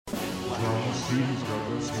Drama City's got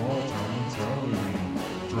that small town mentality.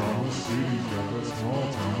 Drama City's got that small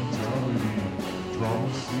town mentality.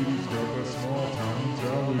 Drama City's got that small town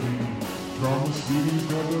mentality. Drama City's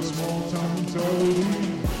got that small town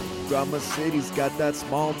mentality. Drama City's got that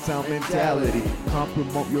small town mentality. Come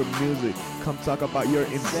promote your music, come talk about your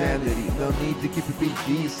insanity. No need to keep it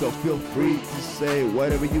PG, so feel free to say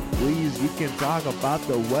whatever you please. You can talk about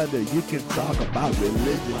the weather, you can talk about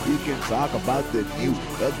religion, you can talk about the news.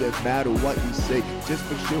 Doesn't matter what you say, just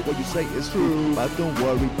make sure what you say is true. But don't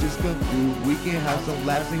worry, just conclude. We can have some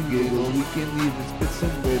laughs and giggles. We can even spit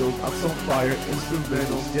some riddles on some fire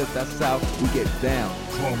instrumentals. Yes, that's how we get down.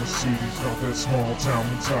 Drama City's got that small town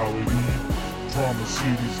mentality. Drama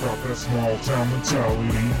City's got that small town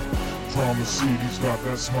mentality. Drama City's got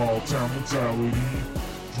that small town mentality.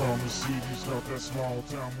 Drama City's got that small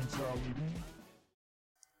town mentality.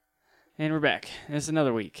 And we're back. It's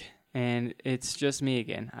another week, and it's just me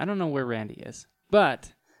again. I don't know where Randy is,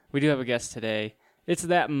 but we do have a guest today. It's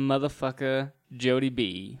that motherfucker Jody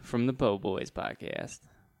B from the Po Boys podcast.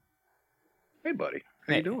 Hey, buddy.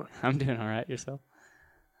 How you doing? I'm doing all right. Yourself?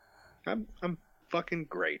 I'm fucking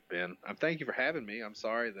great, Ben. Thank you for having me. I'm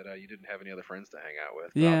sorry that you didn't have any other friends to hang out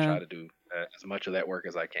with. But I'll try to do as much of that work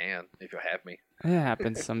as I can if you'll have me. It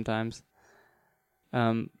happens sometimes.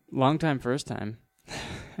 Long time, first time.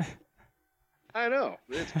 I know.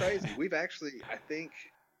 It's crazy. We've actually, I think,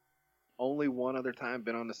 only one other time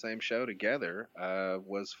been on the same show together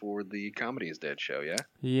was for the Comedy is Dead show, yeah?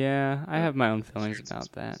 Yeah, I have my own feelings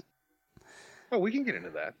about that. Oh, we can get into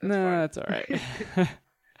that. That's no, fine. That's all right.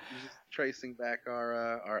 Just tracing back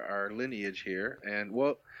our lineage here, and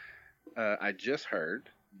I just heard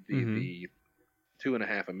the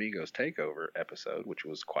 2.5 Amigos takeover episode, which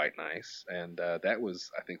was quite nice, and that was,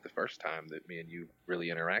 I think, the first time that me and you really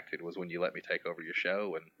interacted was when you let me take over your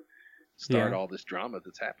show and start all this drama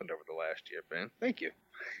that's happened over the last year, Ben. Thank you.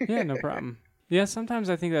 Yeah, no problem. Yeah, sometimes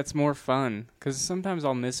I think that's more fun because sometimes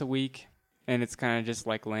I'll miss a week and it's kind of just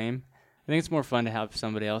like lame. I think it's more fun to have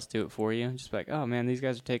somebody else do it for you. Just like, oh man, these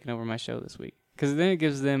guys are taking over my show this week. Because then it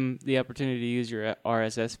gives them the opportunity to use your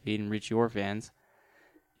RSS feed and reach your fans.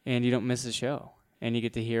 And you don't miss the show. And you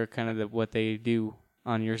get to hear kind of what they do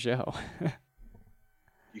on your show.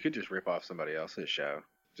 You could just rip off somebody else's show.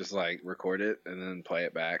 Just like record it and then play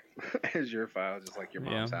it back as your file, just like your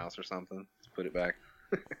mom's house or something. Just put it back.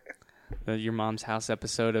 Your mom's house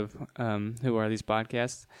episode of Who Are These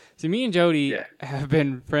Podcasts? See, me and Jody have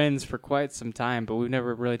been friends for quite some time, but we've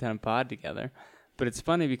never really done a pod together. But it's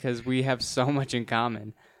funny because we have so much in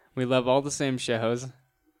common. We love all the same shows.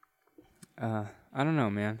 I don't know,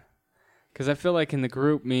 man. Because I feel like in the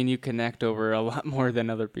group, me and you connect over a lot more than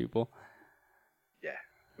other people. Yeah,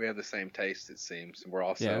 we have the same taste, it seems. We're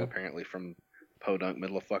also apparently from podunk,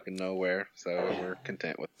 middle of fucking nowhere, so we're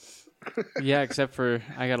content with it. Yeah, except for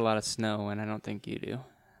I got a lot of snow, and I don't think you do.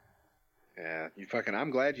 Yeah, I'm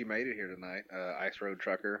glad you made it here tonight, Ice Road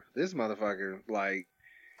Trucker. This motherfucker, like,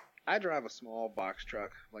 I drive a small box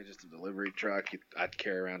truck, like just a delivery truck. I'd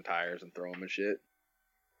carry around tires and throw them and shit.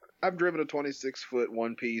 I've driven a 26-foot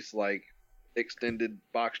one-piece, like, extended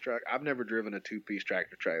box truck. I've never driven a 2-piece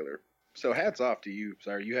tractor trailer. So hats off to you,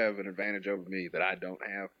 sir. You have an advantage over me that I don't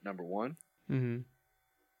have, number one. Mm-hmm.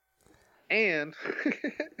 And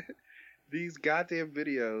these goddamn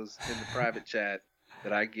videos in the private chat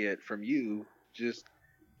that I get from you just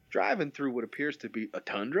driving through what appears to be a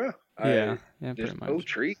tundra. Yeah, there's no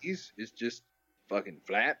trees. It's just fucking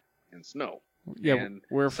flat and snow. Yeah, and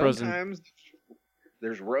we're frozen. Sometimes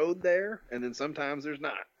there's road there, and then sometimes there's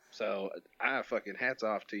not. So I fucking hats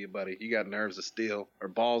off to you, buddy. You got nerves of steel, or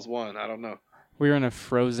balls one. I don't know. We're in a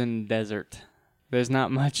frozen desert. There's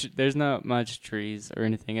not much trees or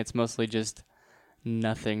anything. It's mostly just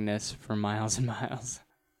nothingness for miles and miles.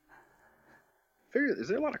 Is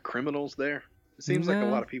there a lot of criminals there? It seems like a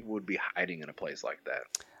lot of people would be hiding in a place like that.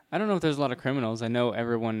 I don't know if there's a lot of criminals. I know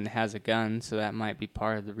everyone has a gun, so that might be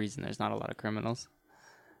part of the reason there's not a lot of criminals.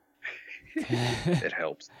 It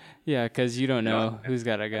helps. Yeah, because you don't know who's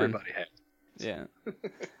got a gun. Everybody has. Yeah.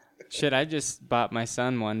 Shit, I just bought my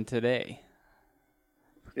son one today.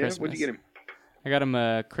 Yeah, what'd you get him? I got him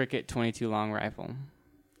a Cricket 22 long rifle.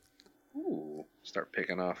 Ooh, start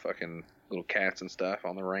picking off fucking little cats and stuff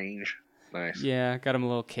on the range. Nice. Yeah, got him a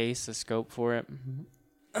little case, a scope for it.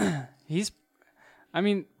 This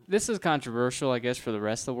is controversial, I guess, for the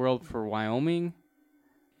rest of the world. For Wyoming,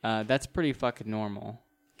 that's pretty fucking normal.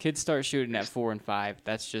 Kids start shooting at 4 and 5.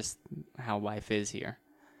 That's just how life is here.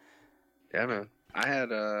 Yeah, man. I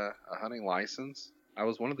had a hunting license. I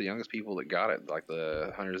was one of the youngest people that got it, like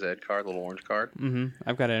the Hunter's Ed card, the little orange card. Mm-hmm.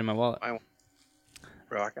 I've got it in my wallet.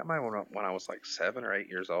 Bro, I got mine when I was like 7 or 8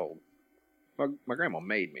 years old. my grandma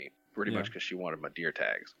made me pretty much because she wanted my deer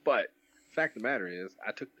tags. But fact of the matter is,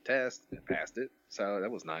 I took the test and passed it, so that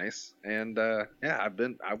was nice. And I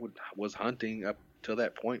was hunting up till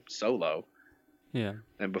that point solo. Yeah.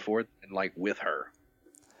 And before, and like with her,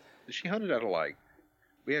 she hunted out of like,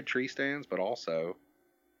 we had tree stands, but also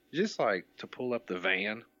just like to pull up the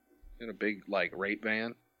van in a big like rape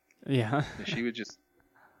van. Yeah. And she would just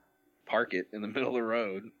park it in the middle of the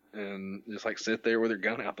road and just like sit there with her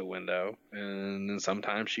gun out the window. And then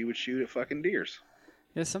sometimes she would shoot at fucking deers.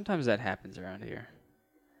 Yeah, sometimes that happens around here.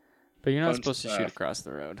 But you're not Fun supposed to shoot stuff. across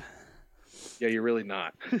the road. Yeah, you're really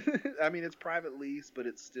not. I mean, it's private lease, but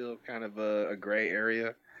it's still kind of a gray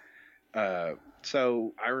area.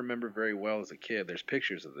 So I remember very well as a kid, there's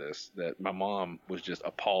pictures of this that my mom was just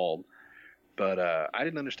appalled. But I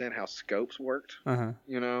didn't understand how scopes worked, Uh-huh.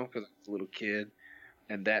 you know, because I was a little kid.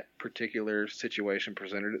 And that particular situation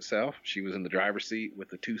presented itself. She was in the driver's seat with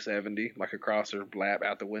the 270, like across her lap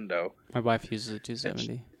out the window. My wife uses a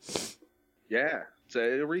 270. Yeah. So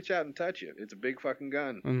it'll reach out and touch you. It's a big fucking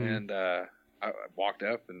gun. Mhm. And I walked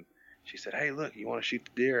up and she said, "Hey, look, you want to shoot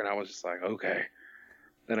the deer?" And I was just like, okay.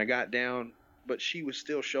 Then I got down, but she was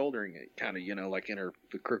still shouldering it, kind of, you know, like in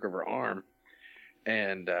the crook of her arm.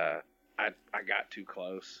 And I got too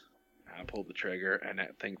close. I pulled the trigger, and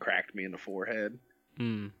that thing cracked me in the forehead.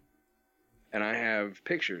 Mm. And I have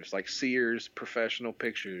pictures, like Sears professional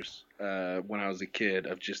pictures, when I was a kid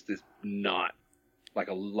of just this knot, like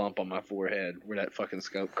a lump on my forehead where that fucking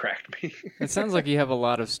scope cracked me. It sounds like you have a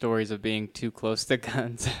lot of stories of being too close to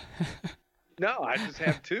guns. No, I just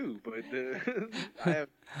have two, but I have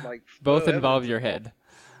like Both full involve evidence. your head.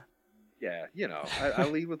 Yeah, you know, I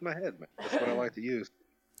lead with my head, man. That's what I like to use.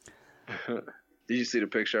 Did you see the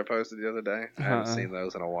picture I posted the other day? I haven't seen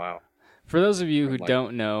those in a while. For those of you who Like-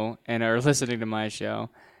 don't know and are listening to my show,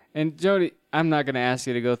 and Jody, I'm not going to ask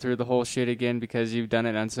you to go through the whole shit again because you've done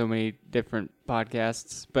it on so many different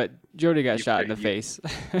podcasts, but Jody got shot in the face.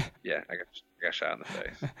 Yeah, I got shot in the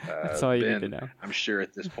face. That's all you Ben, need to know. I'm sure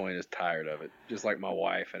at this point is tired of it, just like my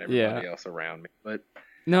wife and everybody else around me. But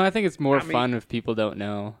No, I think it's more I mean- fun if people don't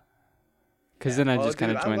know. Because then I well, just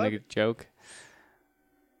kind dude, of I join love the it. joke.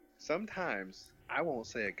 sometimes I won't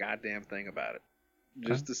say a goddamn thing about it.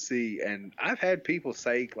 Just to see, and I've had people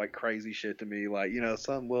say like crazy shit to me, like, you know,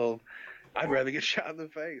 I'd rather get shot in the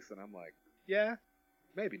face, and I'm like, yeah,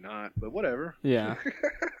 maybe not, but whatever. Yeah.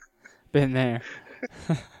 Been there.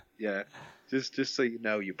 Yeah, just so you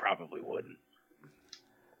know, you probably wouldn't.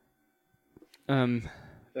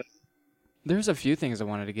 There's a few things I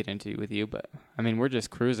wanted to get into with you, but I mean, we're just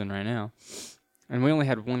cruising right now. And we only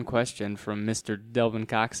had one question from Mr. Delvin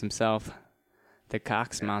Cox himself, the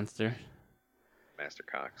Cox monster. Master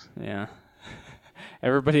Cox. Yeah.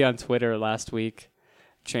 Everybody on Twitter last week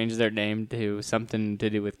changed their name to something to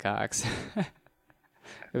do with Cox.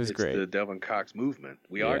 It was great. It's the Delvin Cox movement.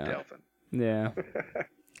 We are Yeah. Delvin. Yeah.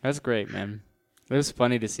 That's great, man. It was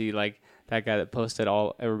funny to see, like, that guy that posted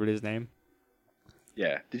everybody's name.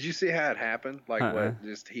 Yeah. Did you see how it happened? Like what?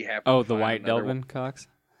 Just he happened. Oh, to the find white another Delvin Cox?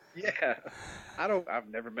 one. Yeah. I've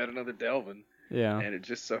never met another Delvin, Yeah. and it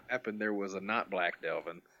just so happened there was a not black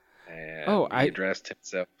Delvin, and Oh, he addressed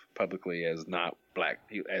himself publicly as not black,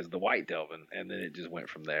 as the white Delvin, and then it just went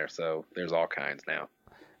from there. So there's all kinds now.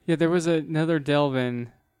 Yeah, there was another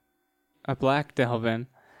Delvin, a black Delvin,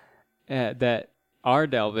 that our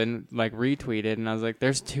Delvin, like, retweeted, and I was like,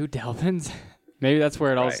 there's two Delvins? Maybe that's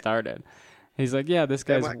where it all Right. started. He's like, yeah, this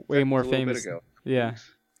guy's That way was more a little bit famous. ago. Yeah.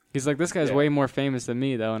 He's like, this guy's Yeah. way more famous than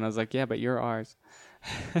me, though. And I was like, yeah, but you're ours.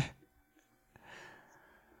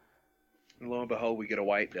 And lo and behold, we get a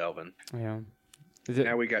white Delvin. Yeah. Is it,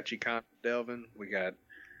 Now we got Chicano Delvin, we got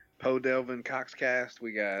Poe Delvin, Coxcast,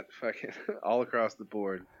 we got fucking all across the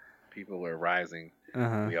board. People are rising.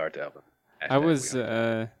 uh-huh. We are Delvin. I Hashtag was, we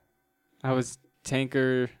are. I was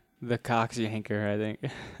Tanker the Cox Yanker, I think.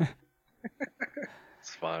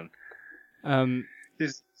 It's fun.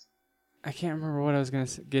 I can't remember what I was going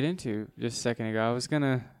to get into just a second ago. I was going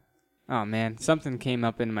to... Oh, man. Something came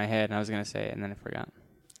up in my head, and I was going to say it, and then I forgot.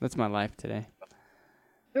 That's my life today.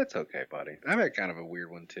 That's okay, buddy. I've had kind of a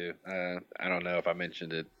weird one, too. I don't know if I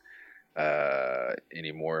mentioned it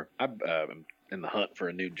anymore. I'm in the hunt for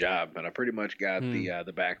a new job, and I pretty much got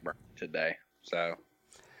the back burn today. So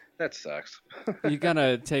that sucks. You got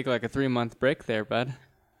to take like a 3-month break there, bud.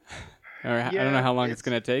 Or I don't know how long it's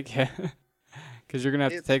going to take you. Because you're going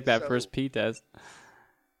to have to take that first P test.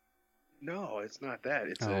 No, it's not that.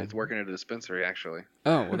 It's working at a dispensary, actually.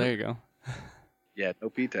 Oh, well, there you go. Yeah, no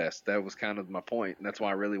P test. That was kind of my point, and that's why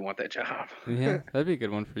I really want that job. Yeah, that'd be a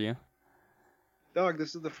good one for you. Dog,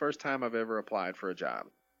 this is the first time I've ever applied for a job.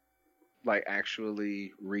 like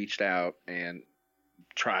actually reached out and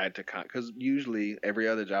tried to because usually every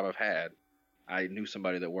other job I've had, I knew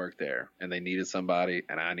somebody that worked there and they needed somebody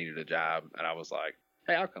and I needed a job and I was like,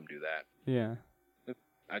 hey, I'll come do that. Yeah.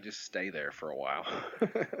 I just stay there for a while.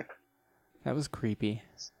 That was creepy.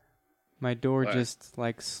 My door just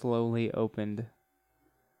like slowly opened.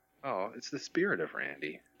 Oh, it's the spirit of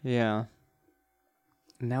Randy. Yeah.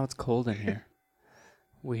 Now it's cold in here.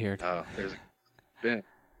 Weird. Oh, there's Ben.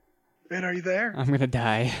 Ben, are you there? I'm gonna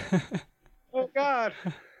die. Oh God.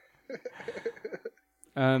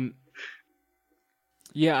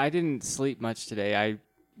 Yeah, I didn't sleep much today. I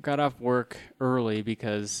got off work early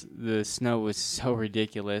because the snow was so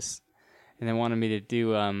ridiculous, and they wanted me to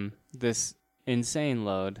do this insane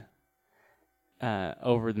load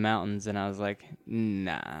over the mountains, and I was like, I'm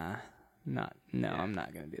not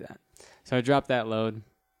gonna do that. So I dropped that load,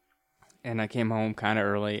 and I came home kind of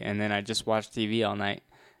early, and then I just watched TV all night,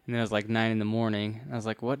 and then it was like 9 in the morning, and I was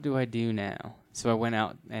like, what do I do now? So I went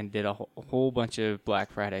out and did a whole bunch of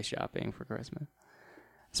Black Friday shopping for Christmas.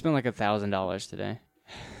 I spent like $1,000 today.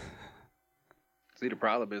 See, the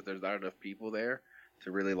problem is there's not enough people there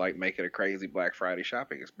to really like make it a crazy Black Friday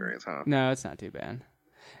shopping experience, huh? No, it's not too bad.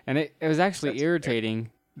 And it was actually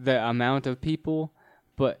irritating, the amount of people,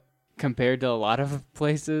 but compared to a lot of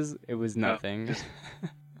places, it was nothing.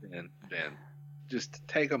 Ben, just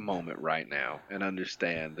take a moment right now and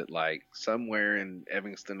understand that, like, somewhere in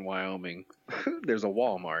Evanston, Wyoming, there's a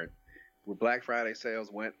Walmart where Black Friday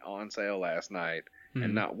sales went on sale last night,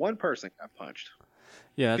 and not one person got punched.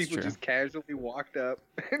 Yeah, that's People true. just casually walked up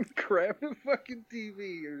and grabbed a fucking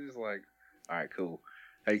TV. You're just like, all right, cool.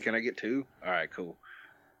 Hey, can I get 2? All right, cool.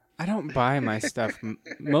 I don't buy my stuff.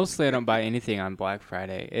 Mostly, I don't buy anything on Black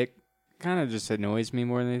Friday. It kind of just annoys me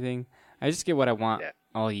more than anything. I just get what I want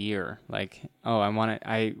all year. Like, I want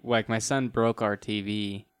it. Like, my son broke our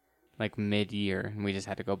TV like mid-year, and we just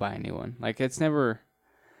had to go buy a new one. Like, it's never.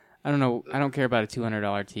 I don't know. I don't care about a $200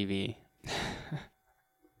 TV.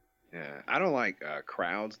 Yeah, I don't like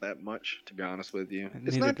crowds that much, to be honest with you.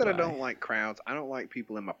 It's Neither not that do I don't like crowds. I don't like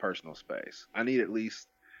people in my personal space. I need at least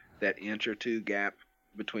that inch or 2 gap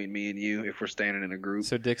between me and you if we're standing in a group.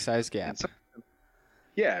 So dick size gap.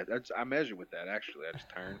 Yeah, I measure with that, actually. I just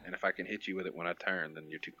turn, and if I can hit you with it when I turn, then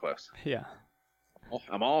you're too close. Yeah.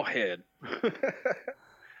 I'm all head.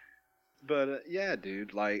 But, yeah,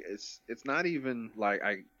 dude, like, it's not even, like,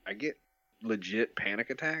 I get legit panic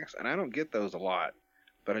attacks, and I don't get those a lot.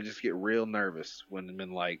 But I just get real nervous when I'm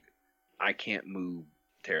in, like, I can't move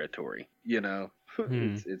territory, you know?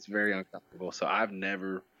 It's very uncomfortable. So I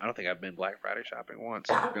don't think I've been Black Friday shopping once,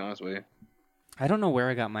 to be honest with you. I don't know where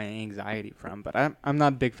I got my anxiety from, but I'm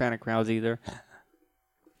not a big fan of crowds either.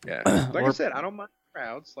 Yeah. Like I said, I don't mind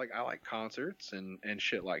crowds. Like, I like concerts and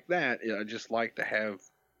shit like that. I just like to have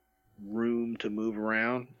room to move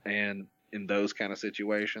around. And in those kind of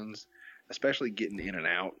situations, especially getting in and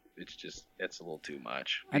out, it's a little too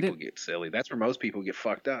much. People get silly. That's where most people get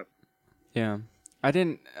fucked up. Yeah. I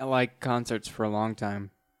didn't like concerts for a long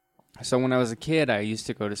time. So when I was a kid, I used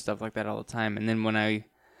to go to stuff like that all the time. And then when I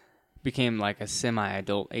became like a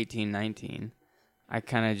semi-adult, 18, 19, I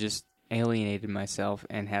kind of just alienated myself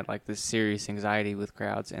and had like this serious anxiety with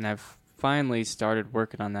crowds. And I've finally started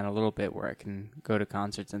working on that a little bit where I can go to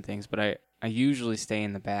concerts and things. But I usually stay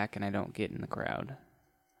in the back and I don't get in the crowd.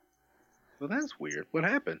 Well, that's weird. What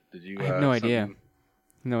happened? Did you? I have no idea.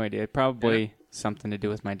 No idea. Probably something to do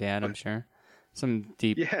with my dad, I'm sure. Some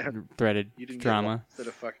deep threaded you didn't drama. Get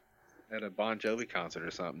at a Bon Jovi concert or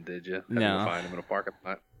something, did you? No. To find him in a parking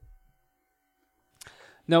lot.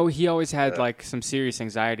 No, he always had like some serious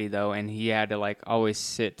anxiety though, and he had to like always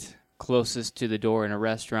sit closest to the door in a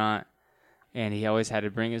restaurant, and he always had to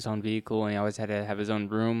bring his own vehicle, and he always had to have his own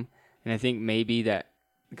room. And I think maybe that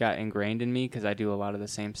got ingrained in me because I do a lot of the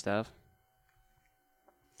same stuff.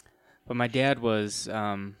 But my dad was,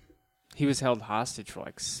 he was held hostage for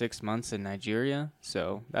like 6 months in Nigeria,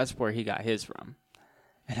 so that's where he got his from.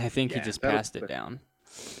 And I think he just passed it down.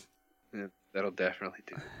 Yeah, that'll definitely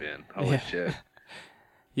do it, Ben. Holy shit.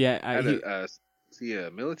 Yeah. Is he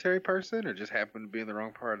a military person or just happened to be in the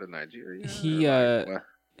wrong part of Nigeria?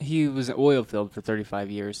 He was in oil field for 35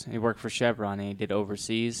 years. He worked for Chevron and he did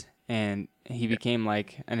overseas. And he became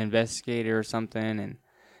like an investigator or something.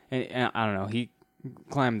 And I don't know, he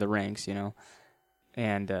climbed the ranks, you know.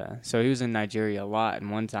 And so he was in Nigeria a lot.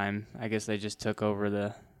 And one time, I guess they just took over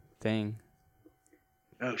the thing.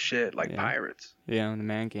 Oh, shit, like pirates. Yeah, in the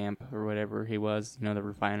man camp or whatever he was, you know, the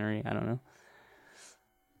refinery. I don't know.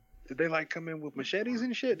 Did they, like, come in with machetes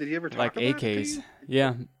and shit? Did he ever talk like about AKs? it?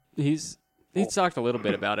 Yeah, he's talked a little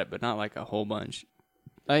bit about it, but not like a whole bunch.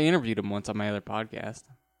 I interviewed him once on my other podcast.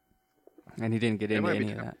 And he didn't get It into might be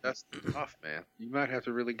any of that. that's tough, man. You might have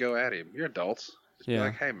to really go at him. You're adults. Just be Yeah.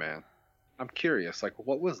 like, hey, man, I'm curious. Like,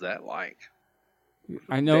 what was that like?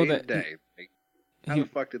 I know Day to that day. Like, how he- the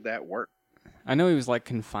fuck did that work? I know he was like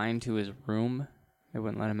confined to his room. They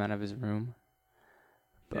wouldn't let him out of his room.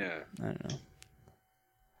 But Yeah. I don't know.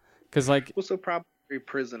 Because like Well, so probably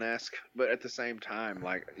prison-esque, but at the same time,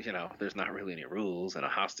 like, you know, there's not really any rules in a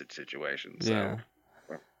hostage situation. So, yeah,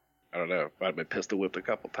 I don't know. I'd been pistol whipped a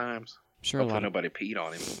couple times. sure a Hopefully lot of nobody peed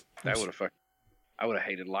on him. That would have I would have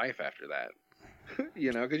hated life after that.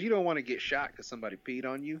 You know, because you don't want to get shot because somebody peed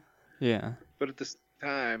on you. yeah. But at the same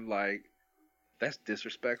time, like, that's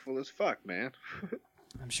disrespectful as fuck, man.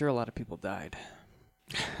 I'm sure a lot of people died.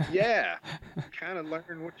 Yeah. Kind of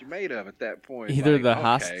learn what you made of at that point. Either like,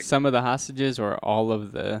 the some of the hostages or all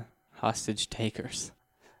of the hostage takers.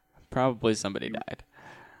 Probably somebody died.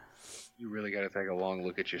 You really got to take a long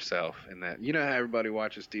look at yourself in that. You know how everybody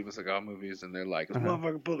watches Steven Seagal movies and they're like, if a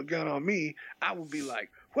motherfucker pulled a gun on me, I would be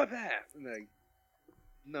like, what that? And like,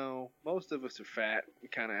 no, most of us are fat,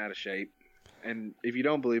 kind of out of shape. And if you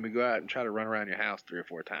don't believe me, go out and try to run around your house 3 or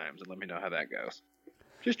 4 times and let me know how that goes.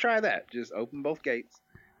 Just try that. Just open both gates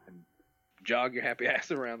and jog your happy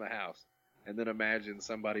ass around the house. And then imagine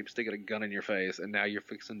somebody sticking a gun in your face and now you're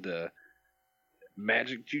fixing to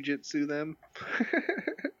magic jujitsu them.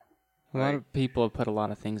 A lot of people have put a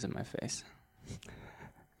lot of things in my face.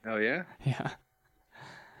 Oh, yeah? Yeah.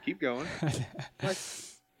 Keep going.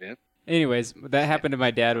 Yeah. Anyways, that happened to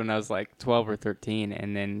my dad when I was like 12 or 13,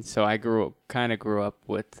 and then so I grew up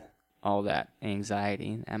with all that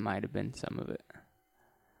anxiety. That might have been some of it.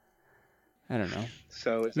 I don't know.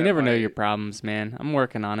 So You never know your problems, man. I'm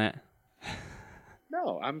working on it.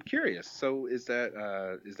 No, I'm curious. So is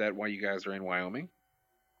that why you guys are in Wyoming?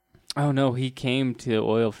 Oh no, he came to the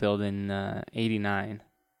oil field in '89.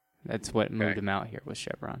 That's what moved him out here, was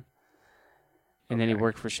Chevron. And then he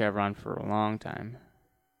worked for Chevron for a long time.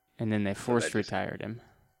 And then they forced retired him.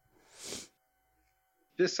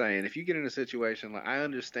 Just saying, if you get in a situation like, I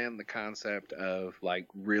understand the concept of like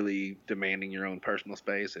really demanding your own personal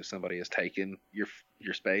space if somebody has taken your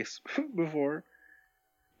space before.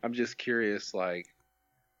 I'm just curious, like,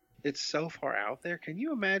 it's so far out there. Can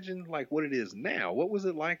you imagine like what it is now? What was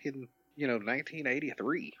it like in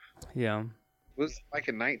 1983? Yeah. What was it like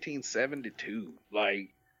in 1972?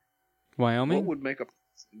 Like, Wyoming? what would make a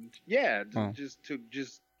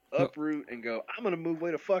just uproot and go, I'm gonna move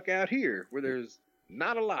way the fuck out here where there's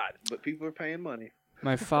not a lot, but people are paying money.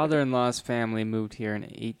 My father-in-law's family moved here in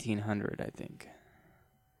 1800, I think.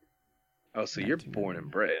 Oh, so you're born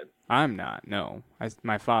and bred. I'm not. No,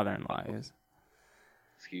 my father-in-law is.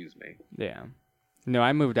 Excuse me. Yeah. No,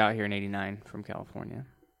 I moved out here in '89 from California.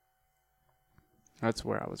 That's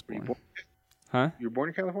where I was born. Huh? You were born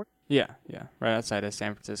in California? Yeah, right outside of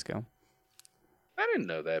San Francisco. I didn't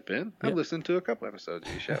know that, Ben. I've listened to a couple episodes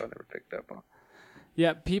of your show I never picked up on.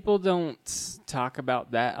 Yeah, people don't talk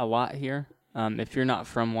about that a lot here. If you're not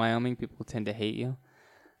from Wyoming, people tend to hate you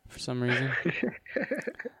for some reason.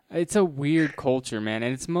 It's a weird culture, man,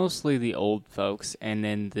 and it's mostly the old folks and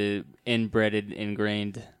then the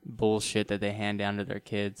ingrained bullshit that they hand down to their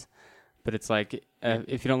kids. But it's like,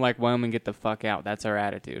 if you don't like Wyoming, get the fuck out. That's our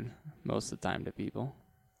attitude most of the time to people.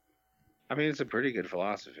 I mean, it's a pretty good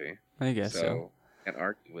philosophy. I guess so. Can't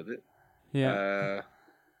argue with it. Yeah.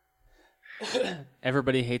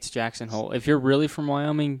 Everybody hates Jackson Hole. If you're really from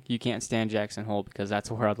Wyoming, you can't stand Jackson Hole because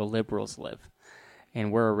that's where all the liberals live.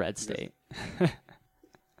 And we're a red state. It's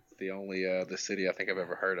the only the city I think I've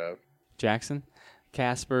ever heard of. Jackson?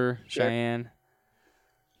 Casper, Sure. Cheyenne.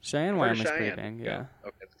 Cheyenne, Wyoming's pretty big, yeah.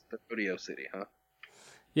 Okay, it's the rodeo city, huh?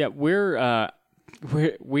 Yeah, we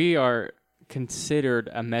are considered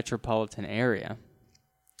a metropolitan area.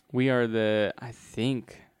 We are the, I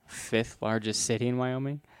think, 5th largest city in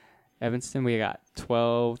Wyoming. Evanston, we got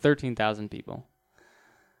 13,000 people.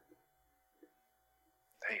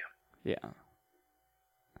 Damn. Yeah.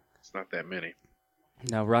 It's not that many.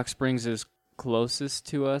 Now, Rock Springs is closest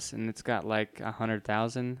to us, and it's got like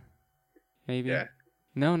 100,000, maybe. Yeah.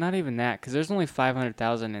 No, not even that, because there's only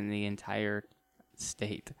 500,000 in the entire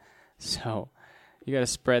state. So you got to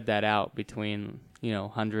spread that out between,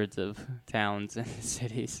 hundreds of towns and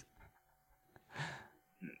cities.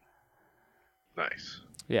 Nice.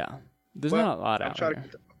 Yeah. There's not a lot I'll out try there.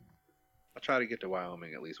 I'll try to get to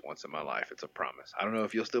Wyoming at least once in my life. It's a promise. I don't know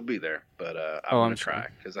if you'll still be there, but I'm I'm going to sure. try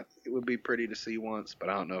because I think it would be pretty to see once, but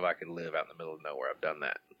I don't know if I could live out in the middle of nowhere. I've done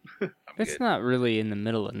that. It's not really in the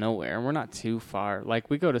middle of nowhere. We're not too far. Like,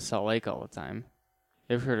 we go to Salt Lake all the time.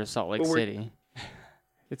 Ever heard of Salt Lake City?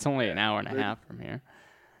 It's only an hour and a half from here.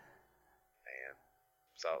 Man,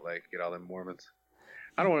 Salt Lake, get all them Mormons.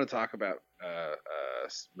 I don't want to talk about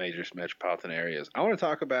major metropolitan areas. I want to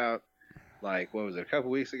talk about, like, what was it, a couple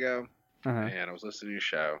weeks ago? And I was listening to your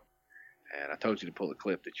show, and I told you to pull the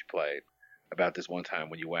clip that you played about this one time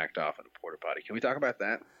when you whacked off in a porta potty. Can we talk about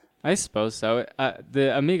that? I suppose so.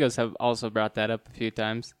 The Amigos have also brought that up a few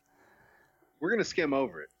times. We're going to skim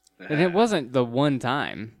over it. And it wasn't the one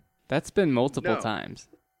time. That's been multiple No. times.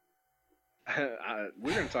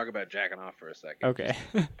 We're going to talk about jacking off for a second. Okay.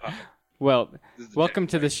 Well, This is the welcome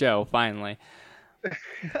jack to the part. show, finally.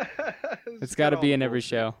 It's got to be in every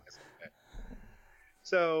show.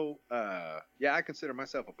 So, yeah, I consider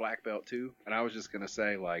myself a black belt too, and I was just gonna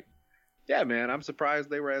say, like, yeah, man, I'm surprised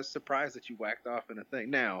they were as surprised that you whacked off in a thing.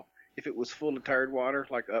 Now, if it was full of turd water,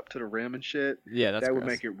 like up to the rim and shit, Yeah, that's that would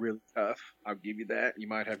gross. make it really tough. I'll give you that. You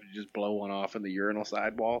might have to just blow one off in the urinal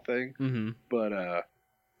sidewall thing, Mm-hmm. but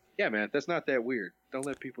yeah, man, that's not that weird. Don't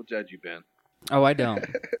let people judge you, Ben. Oh, I don't.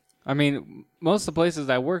 I mean, most of the places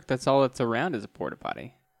I work, that's all that's around is a porta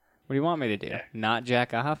potty. What do you want me to do? Yeah. Not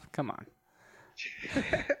jack off? Come on.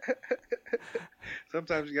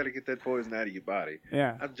 Sometimes you got to get that poison out of your body.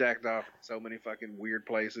 Yeah. I've jacked off in so many fucking weird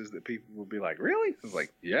places that people will be like, really? I was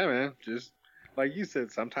like, yeah, man. Just like you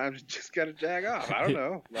said, sometimes you just got to jack off. I don't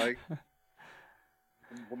know. Like,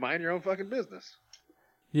 mind your own fucking business.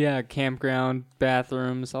 Yeah, campground,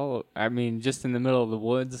 bathrooms, I mean, just in the middle of the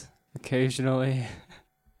woods occasionally.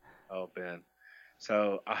 Oh, Ben.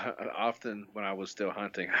 So often when I was still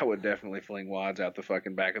hunting, I would definitely fling wads out the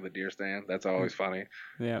fucking back of the deer stand. That's always funny.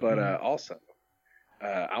 Yeah. But also,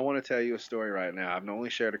 I want to tell you a story right now. I've only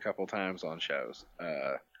shared a couple times on shows.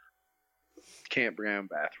 Campground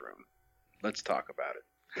bathroom. Let's talk about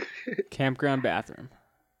it. Campground bathroom.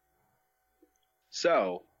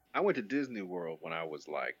 So, I went to Disney World when I was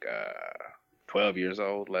like 12 years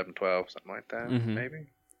old, 11, 12, something like that, Mhm. maybe.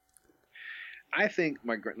 I think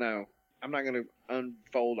now, I'm not going to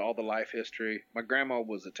unfold all the life history. My grandma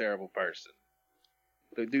was a terrible person.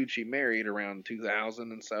 The dude she married around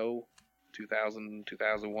 2000 and so, 2000,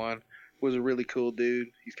 2001, was a really cool dude.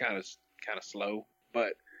 He's kind of slow,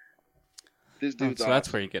 but this Oh, dude's so that's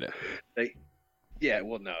awesome. where you get it. Yeah,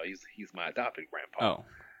 well, no, he's my adopted grandpa. Oh.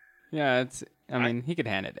 Yeah, I mean, he could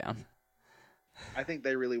hand it down. I think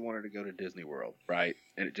they really wanted to go to Disney World, right?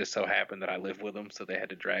 And it just so happened that I lived with them, so they had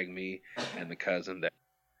to drag me and the cousin that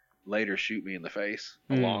later shoot me in the face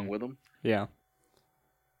along with them. Yeah.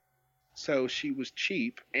 So she was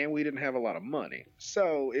cheap, and we didn't have a lot of money.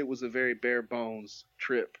 So it was a very bare bones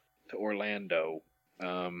trip to Orlando.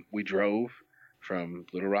 We drove from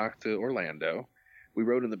Little Rock to Orlando. We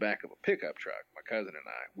rode in the back of a pickup truck, my cousin and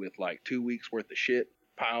I, with like 2 weeks worth of shit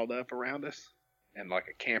piled up around us and like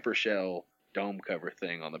a camper shell dome cover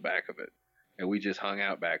thing on the back of it. And we just hung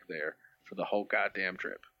out back there for the whole goddamn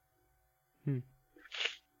trip.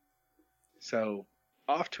 So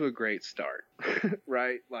off to a great start,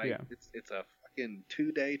 right? Like Yeah. it's a fucking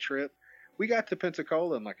 2-day trip. We got to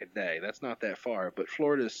Pensacola in like a day. That's not that far, but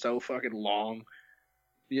Florida is so fucking long.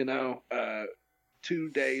 2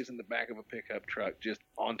 days in the back of a pickup truck, just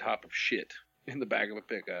on top of shit in the back of a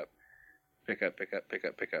pickup.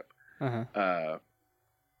 Pickup. Uh-huh.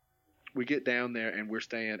 We get down there and we're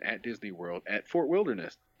staying at Disney World at Fort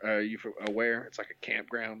Wilderness. Are you aware? It's like a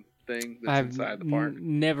campground thing that's I've inside the park.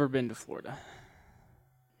 never been to Florida.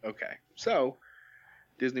 Okay. So,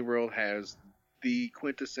 Disney World has the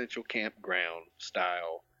quintessential campground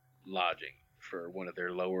style lodging for one of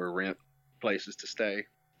their lower rent places to stay.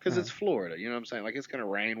 Because it's Florida, you know what I'm saying? Like, it's going to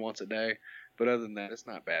rain once a day, but other than that, it's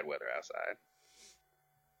not bad weather outside.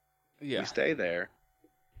 Yeah. We stay there,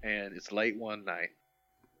 and it's late one night.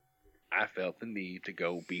 I felt the need to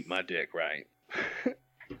go beat my dick, right?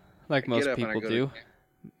 Like I most get up and I people go do. to-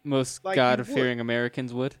 Most Like you God-fearing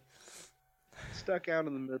Americans would. Stuck out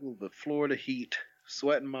in the middle of the Florida heat,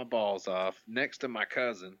 sweating my balls off, next to my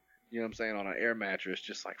cousin, you know what I'm saying, on an air mattress,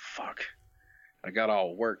 just like, fuck. I got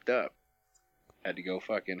all worked up. Had to go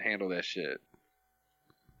fucking handle that shit.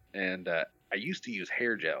 And I used to use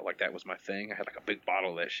hair gel, like that was my thing. I had like a big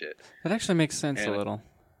bottle of that shit. That actually makes sense And- a little.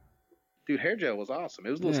 Dude, hair gel was awesome.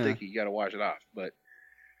 It was a little Yeah. sticky. You got to wash it off. But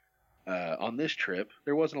on this trip,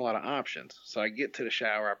 there wasn't a lot of options. So I get to the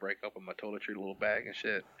shower. I break open my toiletry little bag and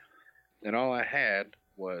shit. And all I had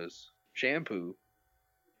was shampoo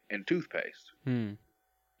and toothpaste.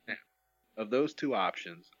 Of those two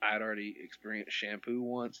options, I'd already experienced shampoo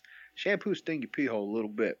once. Shampoo sting your pee hole a little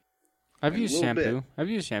bit. I've Like a used little bit. shampoo. I've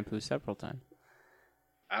used shampoo several times.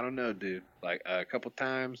 I don't know, dude. Like a couple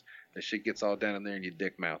times, the shit gets all down in there in your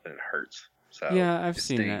dick mouth and it hurts. So Yeah, I've it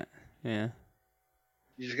seen stings. that. Yeah.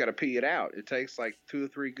 You just got to pee it out. It takes like 2 or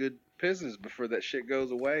 3 good pisses before that shit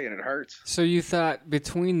goes away, and it hurts. So you thought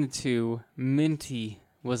between the two, minty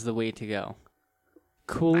was the way to go.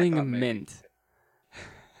 Cooling mint.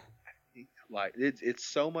 Like it's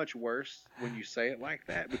so much worse when you say it like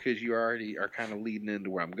that because you already are kind of leading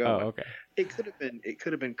into where I'm going. Oh, okay. It could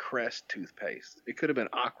have been Crest toothpaste. It could have been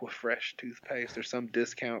Aqua Fresh toothpaste or some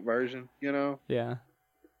discount version, you know? Yeah.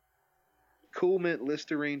 Cool Mint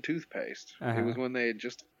Listerine toothpaste. Uh-huh. It was when they had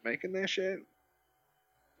just making that shit.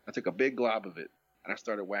 I took a big glob of it and I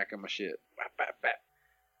started whacking my shit. Bap, bap, bap.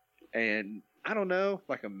 And I don't know,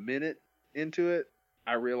 like a minute into it,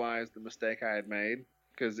 I realized the mistake I had made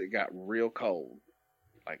because it got real cold.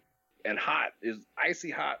 Like, and hot. Is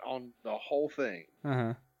icy hot on the whole thing.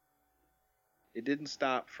 Uh-huh. It didn't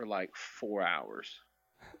stop for like 4 hours.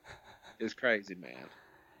 It's crazy, man.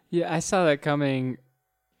 Yeah, I saw that coming,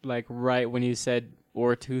 like, right when you said,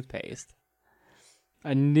 or toothpaste.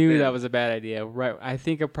 I knew that was a bad idea. Right. I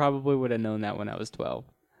think I probably would have known that when I was 12.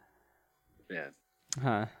 Yeah.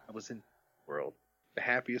 Huh. I was in the world. The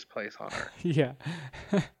happiest place on earth. Yeah.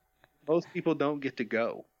 Most people don't get to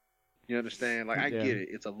go. You understand? Like, I get it.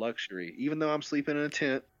 It's a luxury. Even though I'm sleeping in a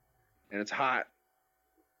tent and it's hot,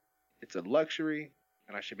 it's a luxury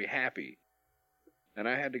and I should be happy. And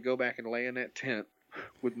I had to go back and lay in that tent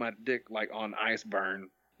with my dick, like, on ice burn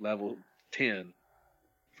level 10.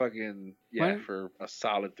 Fucking, yeah, What? for a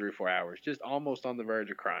solid 3 or 4 hours. Just almost on the verge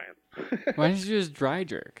of crying. Why didn't you just dry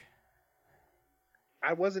jerk?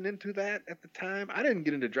 I wasn't into that at the time. I didn't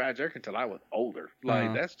get into dry jerk until I was older.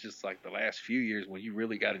 Like, that's just like the last few years when you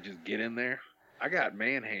really got to just get in there. I got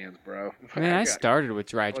man hands, bro. I mean, I started with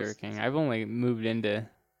dry jerking. I've only moved into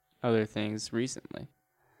other things recently.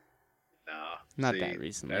 Not that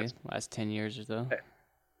recently. Last 10 years or so.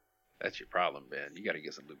 That's your problem, Ben. You got to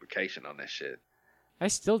get some lubrication on that shit. I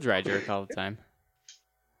still dry jerk all the time.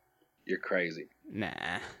 You're crazy. Nah.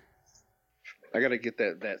 I got to get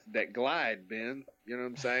that glide, Ben. You know what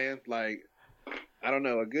I'm saying? Like, I don't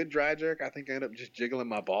know. A good dry jerk, I think I end up just jiggling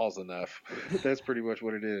my balls enough. That's pretty much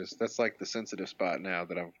what it is. That's like the sensitive spot now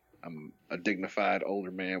that I'm a dignified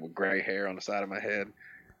older man with gray hair on the side of my head.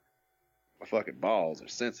 My fucking balls are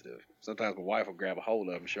sensitive. Sometimes my wife will grab a hold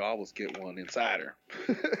of them. She'll always get one inside her.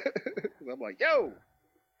 I'm like, yo,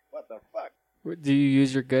 what the fuck? Do you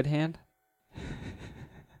use your good hand?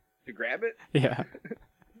 To grab it? Yeah.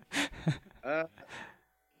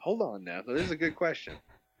 Hold on now. So this is a good question.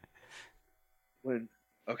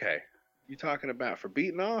 Okay, you talking about for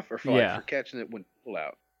beating off or for, like, for catching it when pull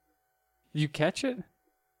out? You catch it?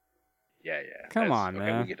 Yeah. Come on,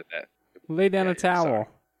 man. We'll get to that. Lay down a towel. Sorry.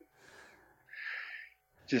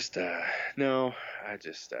 Just, no, I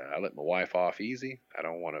let my wife off easy. I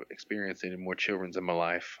don't want to experience any more children's in my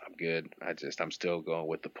life. I'm good. I'm still going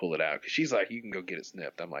with the pull it out. Because she's like, you can go get it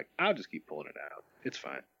snipped. I'm like, I'll just keep pulling it out. It's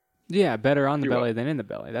fine. Yeah, better on the belly than in the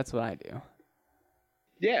belly. That's what I do.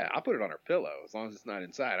 Yeah, I'll put it on her pillow. As long as it's not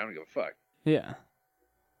inside, I don't give a fuck. Yeah.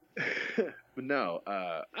 But no,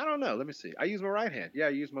 I don't know. Let me see. I use my right hand. Yeah, I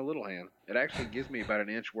use my little hand. It actually gives me about an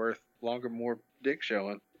inch worth longer, more dick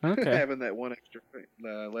showing. Okay. Having that one extra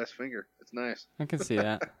less finger. It's nice. I can see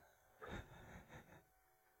that.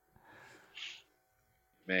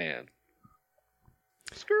 Man.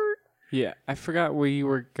 Skirt. Yeah, I forgot where you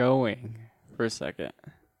were going for a second.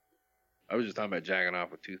 I was just talking about jacking off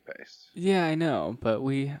with toothpaste. Yeah, I know, but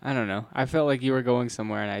I don't know. I felt like you were going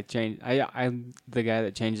somewhere, and I changed. I'm the guy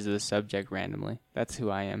that changes the subject randomly. That's who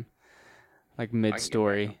I am. Like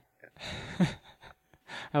mid-story.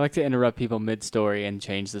 I like to interrupt people mid-story and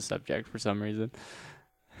change the subject for some reason.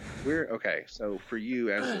 Okay. So for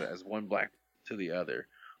you, as one black to the other,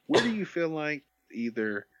 where do you feel like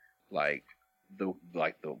either like the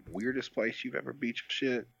weirdest place you've ever beat your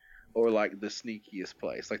shit, or like the sneakiest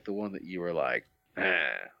place, like the one that you were like,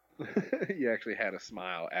 you actually had a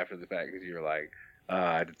smile after the fact because you were like,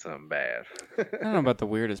 I did something bad. I don't know about the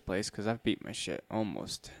weirdest place because I've beat my shit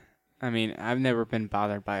almost. I mean, I've never been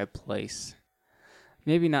bothered by a place.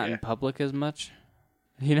 Maybe not in public as much,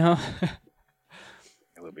 you know?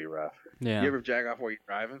 It would be rough. Yeah. You ever jack off while you're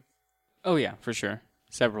driving? Oh, yeah, for sure.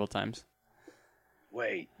 Several times.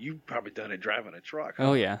 Wait, you've probably done it driving a truck. Huh?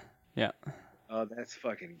 Oh, yeah. Yeah. Oh, that's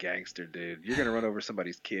fucking gangster, dude. You're going to run over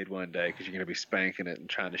somebody's kid one day because you're going to be spanking it and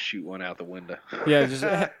trying to shoot one out the window. Yeah, just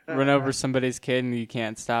run over somebody's kid and you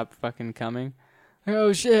can't stop fucking coming.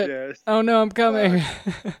 Oh, shit. Yes. Oh, no, I'm coming.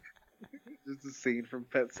 Just a scene from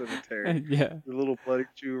Pet Sematary. Yeah. The little bloody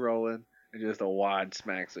shoe rolling and just a wad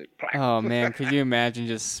smacks it. Oh, man, could you imagine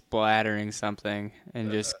just splattering something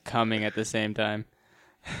and just coming at the same time?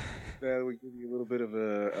 That would give you a little bit of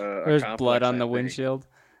a There's blood on the windshield.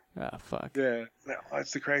 Ah, fuck. Yeah,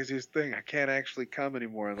 that's the craziest thing. I can't actually come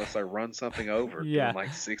anymore unless I run something over Yeah. doing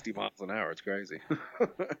like 60 miles an hour. It's crazy.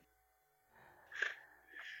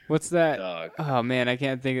 What's that? Dog. Oh, man, I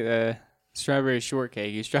can't think of the strawberry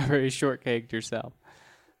shortcake. You strawberry shortcaked yourself.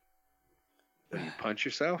 Did you punch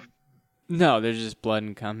yourself? No, there's just blood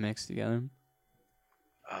and cum mixed together.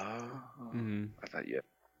 Oh, Mm-hmm. I thought you had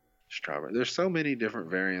strawberry. There's so many different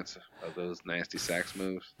variants of those nasty sax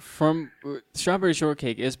moves. Strawberry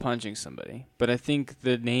shortcake is punching somebody, but I think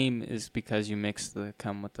the name is because you mix the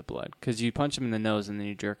cum with the blood. Because you punch them in the nose and then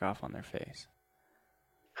you jerk off on their face.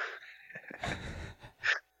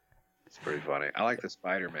 It's pretty funny. I like the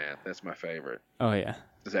Spider-Man. That's my favorite. Oh, yeah.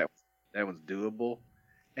 That one's doable,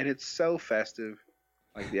 and it's so festive.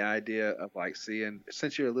 Like the idea of like seeing,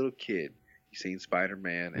 since you're a little kid, you've seen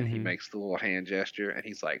Spider-Man, and he makes the little hand gesture, and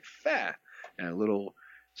he's like, "Fah," and a little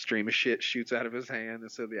stream of shit shoots out of his hand,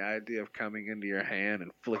 and so the idea of coming into your hand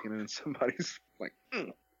and flicking it in somebody's like,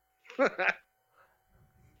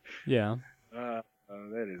 Yeah.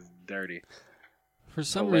 that is dirty. For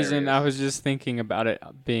some Hilarious. reason, I was just thinking about it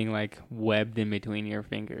being like webbed in between your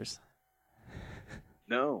fingers.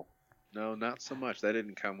 No, not so much. That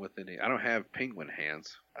didn't come with any. I don't have penguin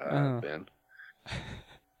hands, Ben.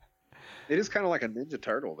 It is kind of like a Ninja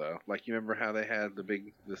Turtle, though. Like, you remember how they had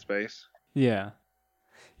the space? Yeah.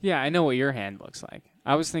 Yeah, I know what your hand looks like.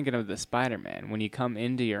 I was thinking of the Spider-Man. When you come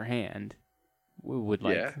into your hand, would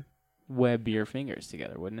like web your fingers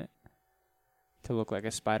together, wouldn't it? To look like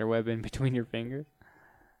a spider web in between your fingers.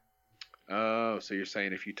 Oh, so you're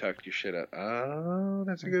saying if you tucked your shit up. Oh,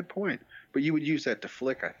 that's a good point. But you would use that to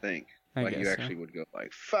flick, I think. I Like, you guess so. actually would go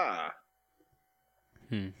like, fa.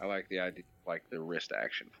 Hmm. I like the idea, like the wrist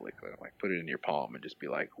action flick, though. Like, put it in your palm and just be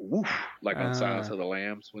like, woof. Like on Silence of the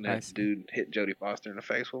Lambs when I that see. dude hit Jodie Foster in the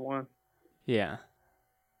face with one. Yeah.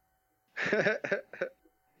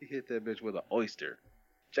 He hit that bitch with an oyster.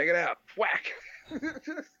 Check it out. Whack.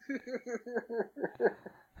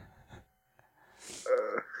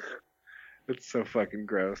 It's so fucking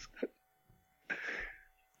gross.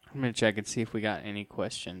 I'm going to check and see if we got any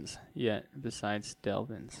questions yet besides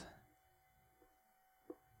Delvin's.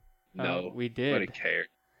 No, we did. nobody cared.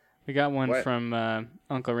 We got one What? from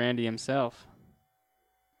Uncle Randy himself.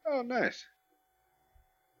 Oh, nice.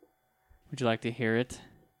 Would you like to hear it?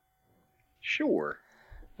 Sure.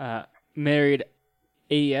 Married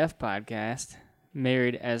AF podcast.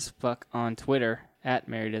 Married as fuck on Twitter. At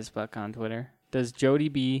Married as fuck on Twitter. Does Jody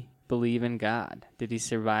B believe in God? Did he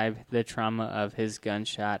survive the trauma of his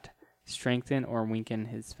gunshot? Strengthen or weaken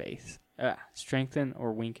his faith? Strengthen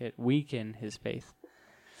or weaken his faith?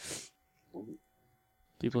 Do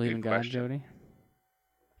you a believe good in God, question. Jody?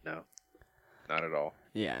 No, not at all.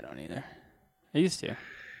 Yeah, I don't either. I used to.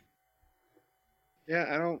 Yeah,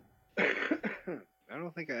 I don't. I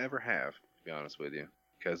don't think I ever have, to be honest with you,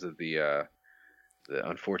 because of the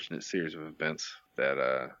unfortunate series of events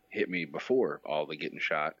that hit me before all the getting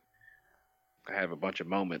shot. I have a bunch of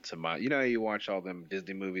moments in my. You know, you watch all them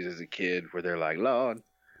Disney movies as a kid where they're like, "Lord,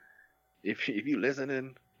 if you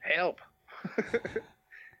listening, help,"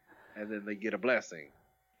 and then they get a blessing.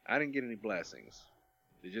 I didn't get any blessings.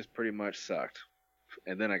 It just pretty much sucked.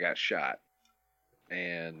 And then I got shot.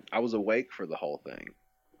 And I was awake for the whole thing.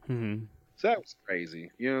 Mm-hmm. So that was crazy.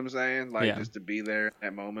 You know what I'm saying? Like, Yeah. just to be there at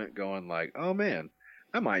that moment going like, oh man,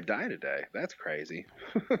 I might die today. That's crazy.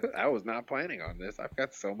 I was not planning on this. I've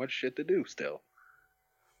got so much shit to do still.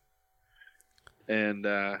 And,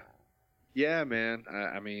 yeah, man,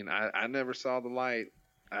 I mean, I never saw the light.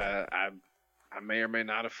 I may or may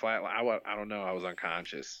not have flatlined. I don't know. I was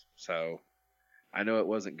unconscious. So I know it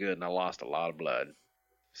wasn't good, and I lost a lot of blood.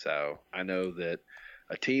 So I know that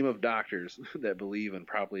a team of doctors that believe in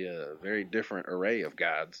probably a very different array of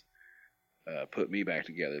gods put me back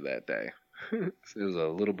together that day. It was a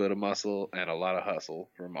little bit of muscle and a lot of hustle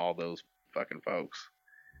from all those fucking folks.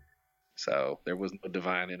 So there was no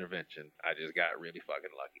divine intervention. I just got really fucking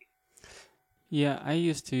lucky. Yeah,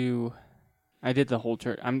 I did the whole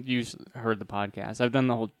church. Heard the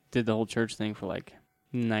podcast. Did the whole church thing for like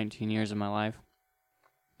 19 years of my life.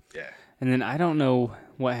 Yeah. And then I don't know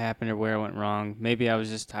what happened or where I went wrong. Maybe I was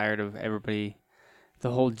just tired of everybody,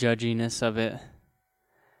 the whole judginess of it.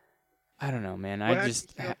 I don't know, man. How do you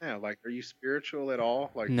feel now? Like, are you spiritual at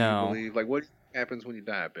all? Like, No. do you believe? Like, what happens when you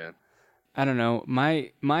die, Ben? I don't know.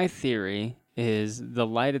 My theory is the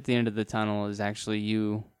light at the end of the tunnel is actually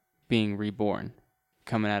you being reborn,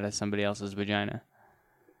 coming out of somebody else's vagina.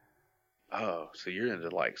 Oh, so you're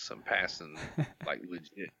into like some passing, like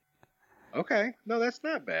legit. Okay, no, that's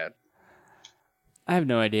not bad. I have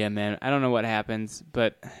no idea, man. I don't know what happens,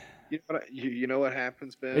 but You know what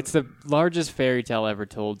happens, Ben? It's the largest fairy tale ever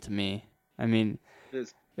told to me. I mean,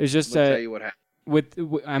 it's just Let me tell you what happens.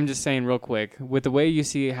 I'm just saying real quick, with the way you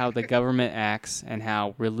see how the government acts and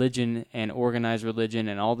how religion and organized religion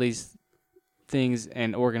and all these things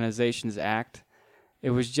and organizations act, it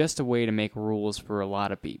was just a way to make rules for a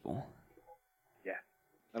lot of people. Yeah.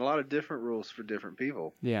 And a lot of different rules for different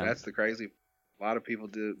people. Yeah. That's the crazy. A lot of people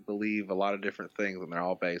do believe a lot of different things, and they're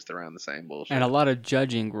all based around the same bullshit. And a lot of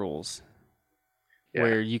judging rules, Yeah.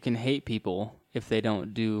 where you can hate people if they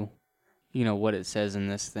don't do, what it says in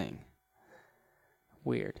this thing.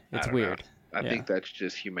 Weird. It's weird. I think that's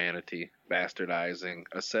just humanity bastardizing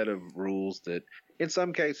a set of rules that, in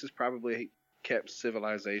some cases, probably kept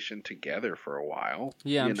civilization together for a while.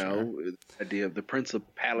 Yeah, I'm sure. The idea of the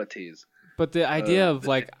principalities. But the idea of,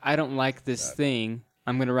 I don't like this thing,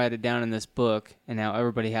 I'm going to write it down in this book, and now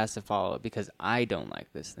everybody has to follow it because I don't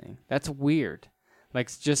like this thing. That's weird. Like,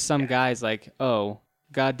 it's just some guys oh,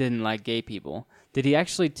 God didn't like gay people. Did he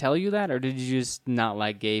actually tell you that, or did you just not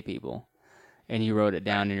like gay people? And you wrote it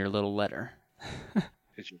down in your little letter.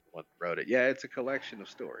 Because you wrote it. Yeah, it's a collection of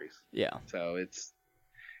stories. Yeah. So it's,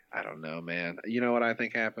 I don't know, man. You know what I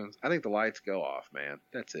think happens? I think the lights go off, man.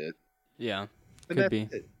 That's it. Yeah. And Could be.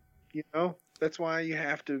 It. That's why you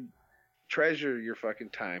have to treasure your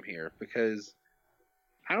fucking time here, because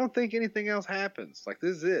I don't think anything else happens. Like,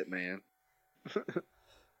 this is it, man.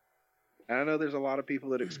 And I know there's a lot of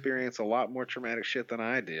people that experience a lot more traumatic shit than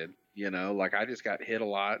I did. Like, I just got hit a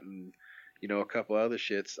lot, and a couple other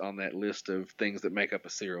shits on that list of things that make up a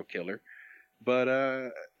serial killer. But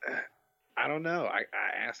I don't know. I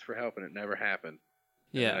asked for help and it never happened.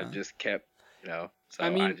 Yeah. And I just kept, So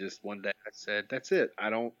I just one day I said, that's it. I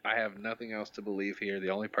have nothing else to believe here. The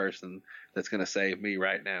only person that's going to save me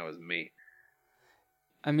right now is me.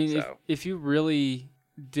 I mean, if you really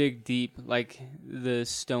dig deep, like the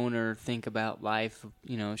stoner think about life,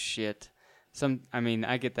 shit.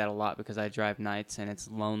 I get that a lot because I drive nights and it's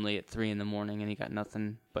lonely at 3 a.m. and you got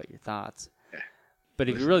nothing but your thoughts. Yeah. But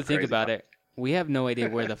if you really think about it, we have no idea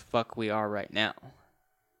where the fuck we are right now.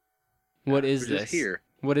 What is this? Just here.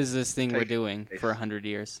 What is this thing we're doing for 100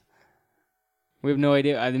 years? We have no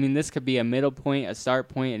idea. I mean, this could be a middle point, a start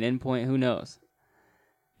point, an end point. Who knows?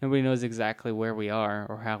 Nobody knows exactly where we are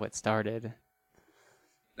or how it started.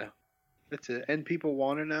 No. That's it. And people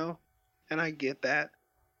want to know, and I get that.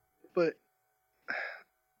 But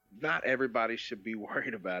not everybody should be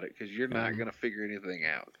worried about it, because you're not going to figure anything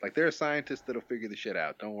out. Like, there are scientists that'll figure the shit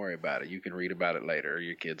out. Don't worry about it. You can read about it later, or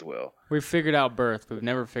your kids will. We've figured out birth, but we've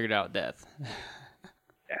never figured out death.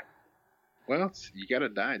 Yeah. Well, you got to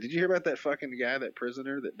die. Did you hear about that fucking guy, that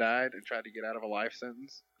prisoner that died and tried to get out of a life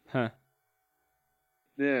sentence? Huh.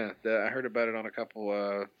 Yeah, I heard about it on a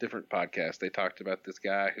couple different podcasts. They talked about this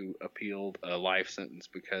guy who appealed a life sentence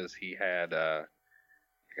because he had...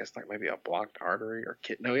 I guess like maybe a blocked artery or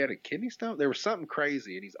he had a kidney stone. There was something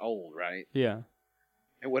crazy, and he's old, right? Yeah.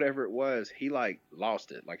 And whatever it was, he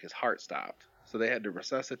lost it, like his heart stopped. So they had to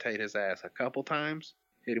resuscitate his ass a couple times,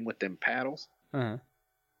 hit him with them paddles. Uh-huh.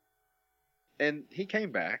 And he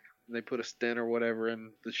came back. And they put a stent or whatever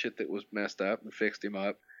in the shit that was messed up and fixed him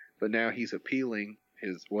up. But now he's appealing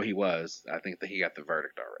he was. I think that he got the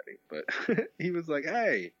verdict already. But he was like,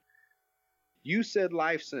 hey, you said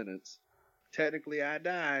life sentence. Technically, I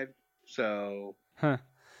died, so... Huh.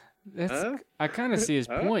 I kind of see his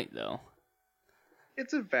point, though.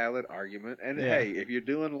 It's a valid argument, and hey, if you're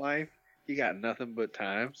doing life, you got nothing but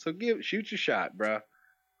time, so shoot your shot, bro.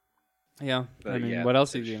 Yeah, but what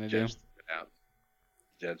else are you going to do?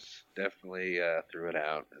 Judge definitely threw it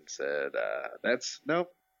out and said,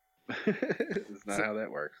 nope. That's not how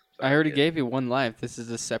that works. So I already gave you one life. This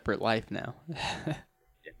is a separate life now.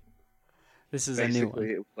 This is basically, a new one.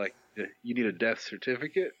 It was like, you need a death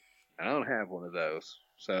certificate? I don't have one of those.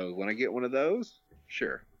 So when I get one of those,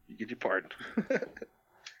 sure, you get your pardon.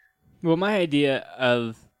 Well, my idea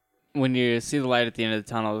of when you see the light at the end of the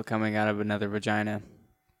tunnel coming out of another vagina,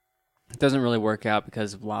 it doesn't really work out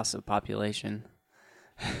because of loss of population.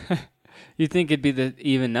 You'd think it'd be the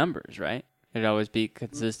even numbers, right? It'd always be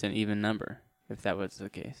consistent even number if that was the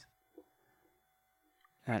case.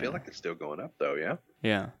 I feel like it's still going up, though, yeah?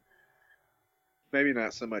 Yeah. Maybe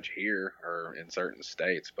not so much here or in certain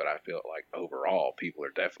states, but I feel like overall people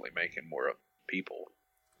are definitely making more people.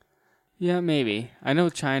 Yeah, maybe. I know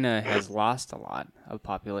China has lost a lot of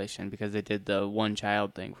population because they did the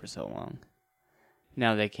one-child thing for so long.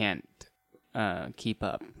 Now they can't keep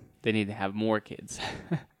up. They need to have more kids.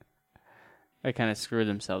 They kind of screwed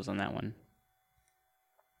themselves on that one.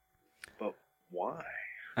 But why?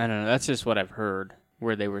 I don't know. That's just what I've heard,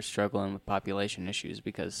 where they were struggling with population issues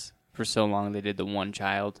because... For so long, they did the one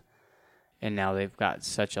child and now they've got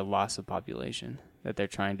such a loss of population that they're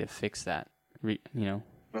trying to fix that. Well,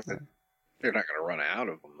 they're not going to run out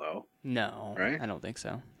of them, though. No, right? I don't think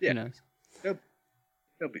so. Yeah. Who knows?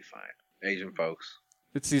 They'll be fine. Asian folks.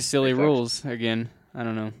 It's these silly rules again. I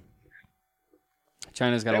don't know.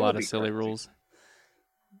 China's got a lot of silly rules.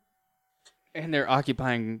 And they're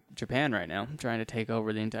occupying Japan right now, trying to take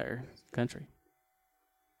over the entire country.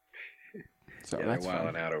 So yeah, that's they're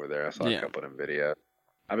wilding out over there. I saw a couple of them videos.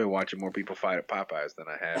 I've been watching more people fight at Popeyes than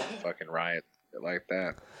I have fucking riot like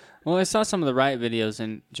that. Well, I saw some of the riot videos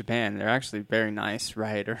in Japan. They're actually very nice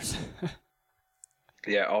rioters.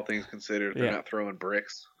 Yeah, all things considered, they're not throwing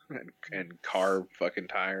bricks and car fucking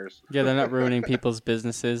tires. Yeah, they're not ruining people's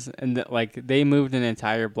businesses. And they moved an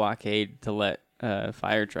entire blockade to let a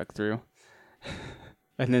fire truck through.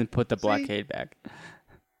 And then put the blockade back.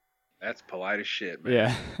 That's polite as shit, man.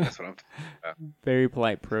 Yeah. That's what I'm talking about. Very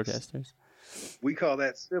polite protesters. We call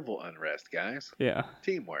that civil unrest, guys. Yeah.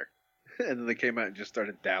 Teamwork. And then they came out and just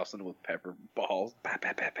started dousing with pepper balls. Pat,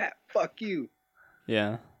 pat, pat, pat. Fuck you.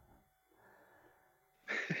 Yeah.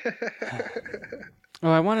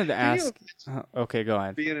 Oh, I wanted to ask. Okay, go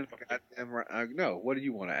ahead. Being in goddamn. No, what do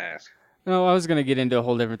you want to ask? No, I was going to get into a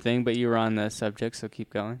whole different thing, but you were on the subject, so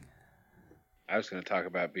keep going. I was going to talk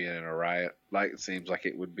about being in a riot. Like, it seems like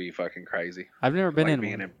it would be fucking crazy. I've never been in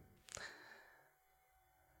one.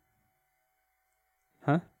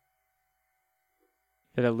 Huh?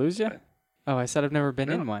 Did I lose you? Oh, I said I've never been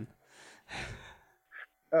in one.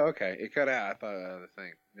 Oh, okay. It cut out. I thought the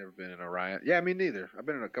thing. Never been in a riot. Yeah, me neither. I've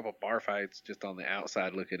been in a couple bar fights just on the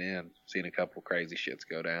outside looking in. Seen a couple crazy shits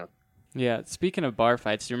go down. Yeah, speaking of bar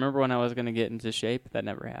fights, do you remember when I was going to get into shape? That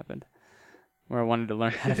never happened. Where I wanted to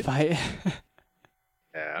learn how to fight.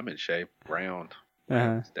 Yeah, I'm in shape. Round.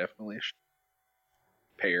 Uh-huh. It's definitely a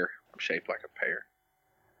pear. I'm shaped like a pear.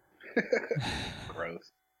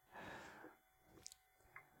 Gross.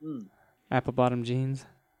 Apple bottom jeans.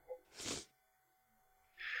 It's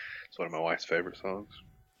one of my wife's favorite songs.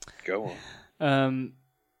 Go on.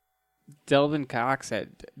 Delvin Cox at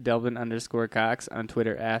Delvin_Cox on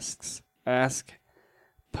Twitter ask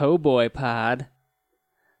Po Boy Pod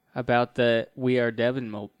about the We Are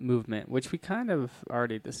Devon movement, which we kind of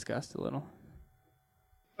already discussed a little.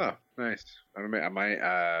 Oh, nice. I may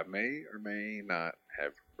or may not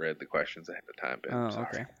have read the questions ahead of time, Ben. Oh,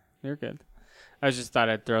 okay. You're good. I just thought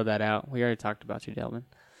I'd throw that out. We already talked about you, Delvin.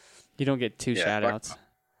 You don't get two shout-outs.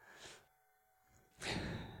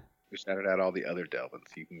 We shouted out all the other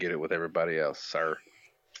Delvins. You can get it with everybody else, sir.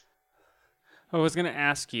 I was going to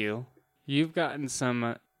ask you, you've gotten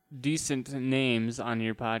some decent names on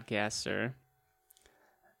your podcast, sir.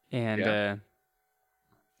 And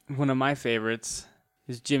one of my favorites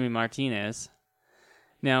is Jimmy Martinez.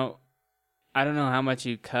 Now, I don't know how much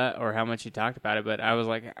you cut or how much you talked about it, but I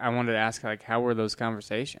wanted to ask, how were those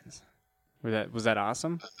conversations? Was that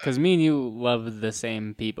awesome? Because me and you love the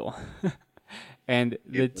same people. And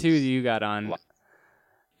the two you got on,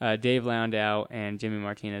 Dave Landau and Jimmy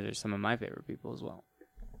Martinez, are some of my favorite people as well.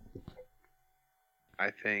 I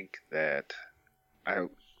think that I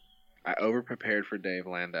over-prepared for Dave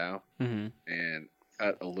Landau and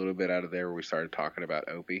cut a little bit out of there where we started talking about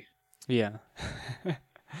Opie. Yeah.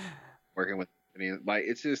 Working with,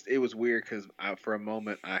 it was weird because for a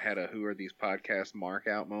moment I had a Who Are These Podcasts mark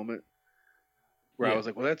out moment where I was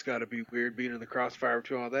like, well, that's got to be weird being in the crossfire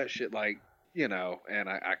to all that shit, and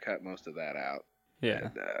I cut most of that out. Yeah.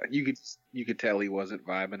 And, you could tell he wasn't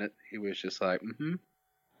vibing it. He was just like,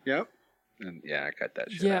 yep. And I cut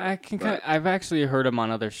that shit out. Yeah, I've actually heard him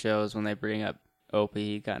on other shows when they bring up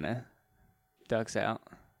Opie, he kind of ducks out.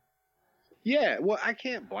 Yeah, well, I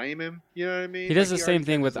can't blame him. You know what I mean? He does the same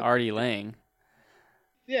thing with Artie Lang.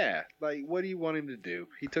 Yeah, what do you want him to do?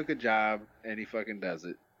 He took a job and he fucking does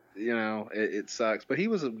it. It sucks. But he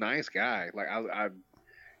was a nice guy. I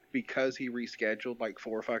because he rescheduled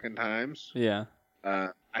 4 fucking times. Yeah. I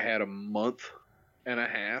had a month and a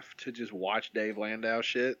half to just watch Dave Landau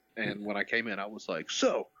shit. And when I came in, I was like,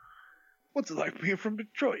 so, what's it like being from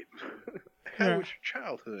Detroit? How was your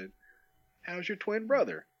childhood? How's your twin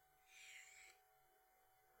brother?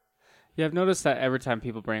 Yeah, I've noticed that every time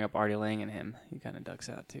people bring up Artie Lang and him, he kind of ducks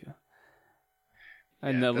out too.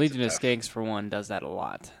 And the Legion of Skanks, for one, does that a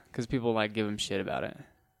lot. Because people give him shit about it.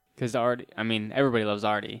 Because everybody loves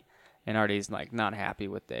Artie. And Artie's not happy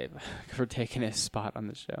with Dave for taking his spot on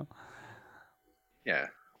the show. Yeah.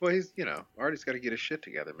 Well, he's, Artie's got to get his shit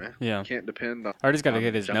together, man. Yeah. You can't depend on... Artie's got to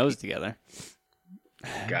get his nose together.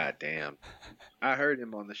 God damn. I heard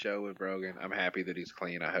him on the show with Brogan. I'm happy that he's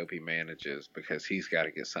clean. I hope he manages because he's got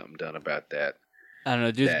to get something done about that. I don't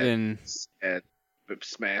know. Dude's been...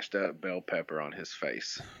 smashed up bell pepper on his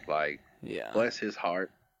face. Like, Yeah. bless his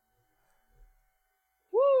heart.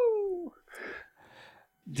 Woo!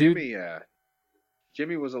 Dude.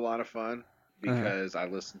 Jimmy was a lot of fun because I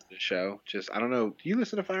listened to the show. I don't know. Do you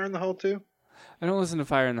listen to Fire in the Hole too? I don't listen to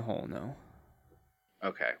Fire in the Hole, no.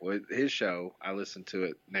 Okay. Well, his show, I listen to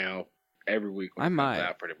it now every week when it comes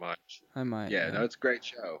out, pretty much. I might. Yeah, no, it's a great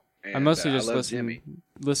show. And, I mostly just Jimmy.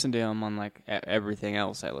 listen to him on like everything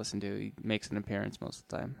else I listen to. He makes an appearance most of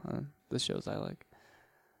the time on the shows I like.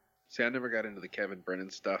 See, I never got into the Kevin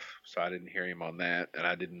Brennan stuff, so I didn't hear him on that, and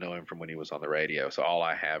I didn't know him from when he was on the radio. So all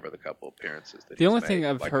I have are the couple appearances that The he's only made, thing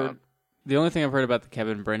I've like heard, the only thing I've heard about the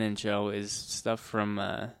Kevin Brennan show is stuff from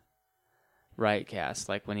Riotcast,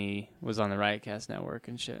 like when he was on the Riotcast network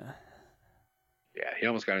and shit. Yeah, he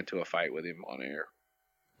almost got into a fight with him on air.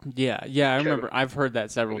 Yeah, I remember. I've heard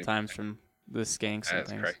that several times from the skanks and That's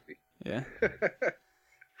things. crazy.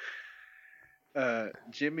 Yeah.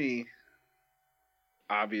 Jimmy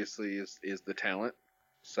obviously is the talent.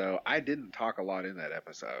 So I didn't talk a lot in that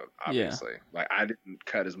episode, obviously. Like, I didn't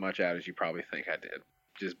cut as much out as you probably think I did,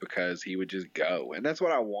 just because he would just go. And that's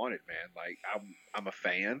what I wanted, man. Like, I'm a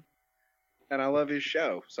fan, and I love his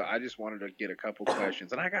show. So I just wanted to get a couple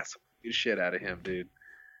questions, and I got some good shit out of him, dude.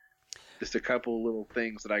 Just a couple little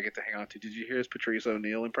things that I get to hang on to. Did you hear his Patrice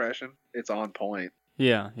O'Neal impression? It's on point.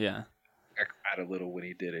 Yeah. I cried a little when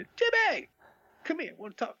he did it. Jimmy, come here. I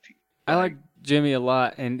want to talk to you. I like Jimmy a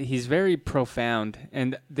lot, and he's very profound.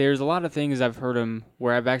 And there's a lot of things I've heard him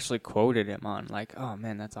where I've actually quoted him on, like, "Oh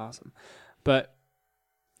man, that's awesome." But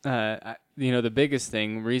the biggest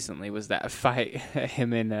thing recently was that fight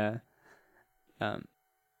him and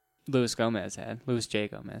Luis J.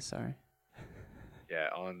 Gomez. Sorry. Yeah,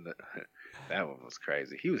 that one was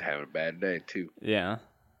crazy. He was having a bad day too. Yeah.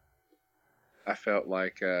 I felt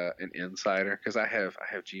like an insider because I have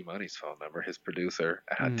G Money's phone number, his producer,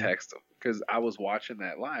 and I text him because I was watching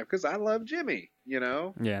that live because I love Jimmy.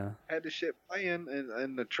 Yeah. Had the shit playing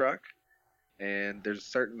in the truck, and there's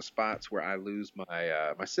certain spots where I lose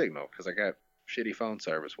my my signal because I got shitty phone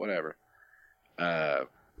service, whatever. Go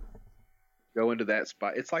into that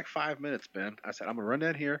spot. It's like 5 minutes, Ben. I said I'm gonna run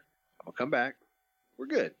down here. I'm gonna come back. We're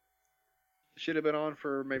good. Should have been on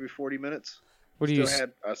for maybe 40 minutes. Still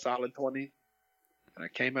had a solid 20. And I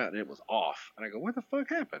came out and it was off. And I go, what the fuck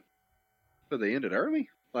happened? So they ended early?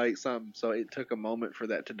 Like something. So it took a moment for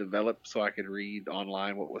that to develop so I could read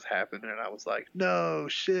online what was happening. And I was like, no,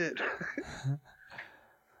 shit.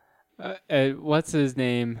 What's his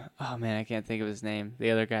name? Oh, man, I can't think of his name.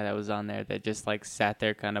 The other guy that was on there that just like sat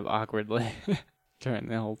there kind of awkwardly during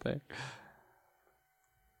the whole thing.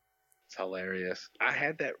 It's hilarious. I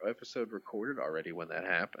had that episode recorded already when that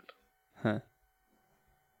happened. Huh.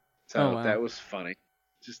 So that was funny.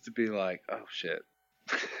 Just to be like, oh shit.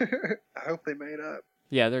 I hope they made up.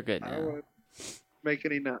 Yeah, they're good I now. don't want to make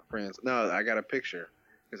any not friends. No, I got a picture.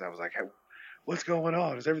 Because I was like, hey, what's going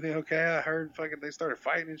on? Is everything okay? I heard fucking they started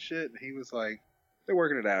fighting and shit. And he was like, they're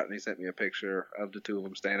working it out. And he sent me a picture of the two of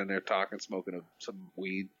them standing there talking, smoking some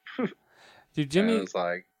weed. Dude, Jimmy was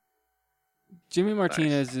like, Jimmy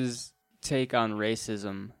Martinez's take on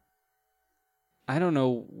racism, I don't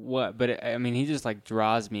know what, but he just like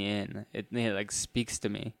draws me in. It like speaks to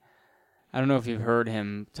me. I don't know if you've heard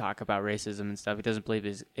him talk about racism and stuff. He doesn't believe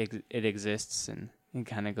it exists, and he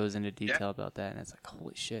kind of goes into detail about that. And it's like,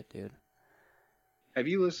 holy shit, dude. Have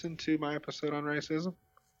you listened to my episode on racism?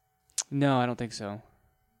 No, I don't think so.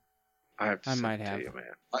 I might have. To you, man.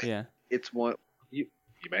 Yeah, it's one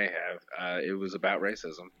you may have. It was about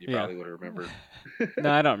racism. You probably would have remembered.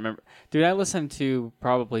 No, I don't remember. Dude, I listen to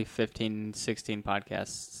probably 15, 16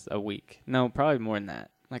 podcasts a week. No, probably more than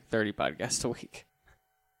that. Like 30 podcasts a week.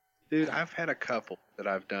 Dude, I've had a couple that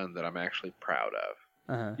I've done that I'm actually proud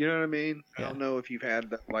of. Uh-huh. You know what I mean? Yeah. I don't know if you've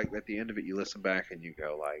had, like, at the end of it, you listen back and you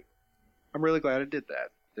go, like, I'm really glad I did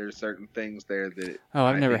that. There's certain things there that... Oh,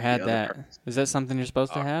 I've never had that. Is that something you're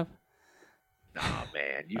supposed to have? Nah,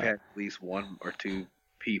 man. You've had at least one or two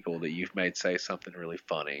people that you've made say something really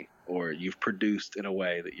funny, or you've produced in a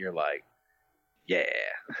way that you're like, yeah.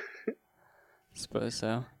 Suppose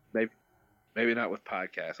so. Maybe not with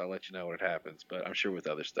podcasts. I'll let you know when it happens, but I'm sure with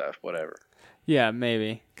other stuff, whatever. Yeah,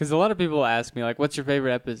 maybe. Because a lot of people ask me, like, what's your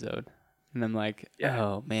favorite episode? And I'm like,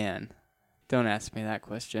 oh, man. Don't ask me that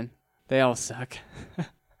question. They all suck.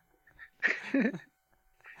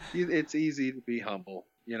 It's easy to be humble.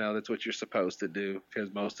 You know, that's what you're supposed to do,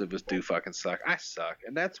 because most of us do fucking suck. I suck.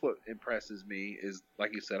 And that's what impresses me is,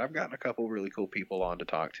 like you said, I've gotten a couple really cool people on to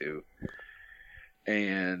talk to,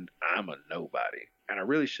 and I'm a nobody. And I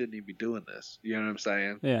really shouldn't even be doing this. You know what I'm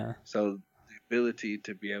saying? Yeah. So the ability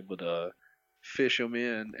to be able to fish them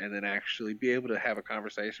in and then actually be able to have a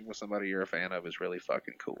conversation with somebody you're a fan of is really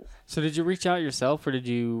fucking cool. So did you reach out yourself, or did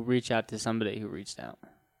you reach out to somebody who reached out?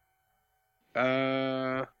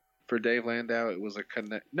 For Dave Landau, it was a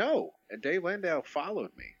connect. No, Dave Landau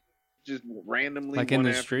followed me, just randomly. Like one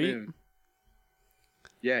in the street? afternoon.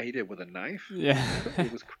 Yeah, he did with a knife. Yeah.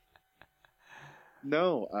 It was.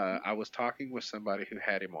 No, I was talking with somebody who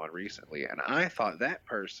had him on recently, and I thought that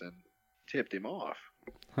person tipped him off.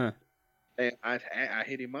 Huh. And I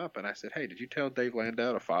hit him up and I said, "Hey, did you tell Dave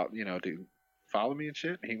Landau to follow, to follow me and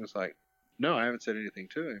shit?" And he was like, "No, I haven't said anything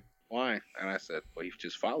to him. Why?" And I said, "Well, he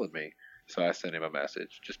just followed me." So I sent him a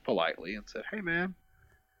message, just politely, and said, "Hey, man,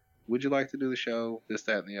 would you like to do the show? This,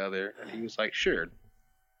 that, and the other." And he was like, "Sure."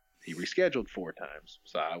 He rescheduled 4 times,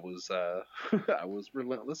 so I was I was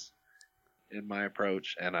relentless in my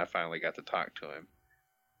approach, and I finally got to talk to him.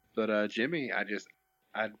 But Jimmy, I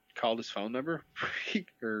called his phone number, he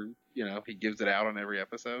gives it out on every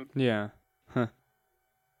episode. Yeah. Huh.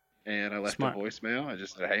 And I left Smart. a voicemail. I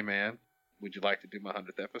just said, "Hey, man, would you like to do my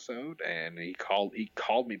 100th episode?" And he called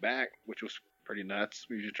me back, which was pretty nuts.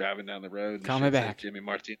 We were just driving down the road. And Call me shit said back. Jimmy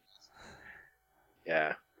Martinez.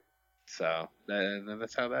 Yeah. So then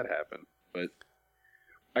that's how that happened. But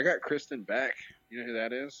I got Kristen Beck. You know who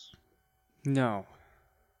that is? No.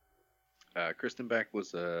 Kristen Beck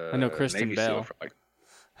was a I know Kristen Navy Bell. SEAL for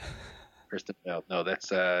Kristen Bell. No, that's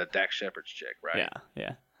Dak Shepard's chick, right?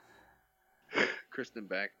 Yeah. Kristen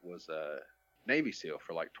Beck was a Navy SEAL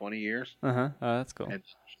for like 20 years. Uh-huh. Oh, that's cool. And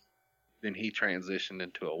then he transitioned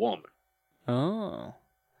into a woman. Oh.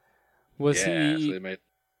 Was So he they made.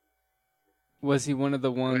 was he one of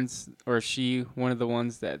the ones, or she one of the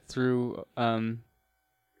ones that threw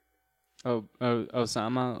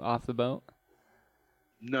Osama off the boat?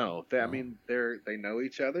 No, I mean they know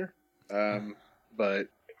each other, but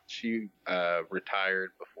she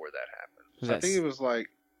retired before that happened. So I think it was like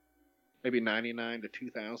maybe 99 to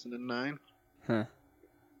 2009. Huh.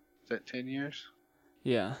 Is that 10 years?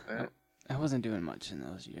 Yeah. I wasn't doing much in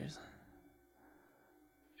those years.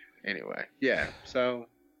 Anyway, yeah. So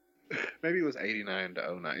maybe it was 89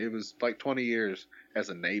 to 09. It was like 20 years as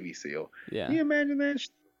a Navy SEAL. Yeah. Can you imagine that?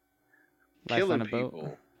 Life Killing on a boat.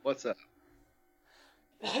 people. What's up?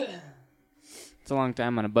 It's a long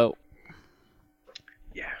time on a boat.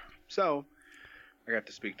 Yeah. So I got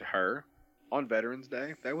to speak to her on Veterans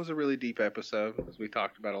Day. That was a really deep episode because we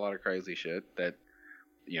talked about a lot of crazy shit that,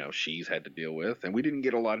 she's had to deal with. And we didn't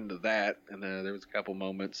get a lot into that. And then there was a couple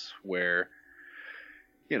moments where,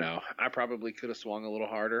 I probably could have swung a little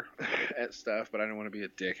harder at stuff, but I didn't want to be a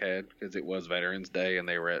dickhead because it was Veterans Day and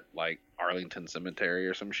they were at like Arlington Cemetery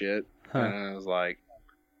or some shit. Huh. And I was like,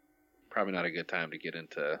 probably not a good time to get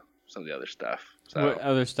into some of the other stuff. So, What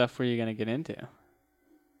other stuff were you going to get into?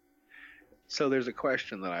 So there's a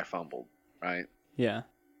question that I fumbled, right? Yeah.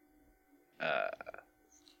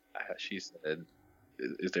 She said,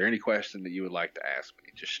 "Is there any question that you would like to ask me,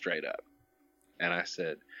 just straight up?" And I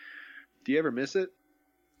said, "Do you ever miss it?"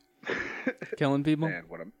 Killing people? Man,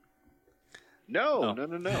 No. Oh.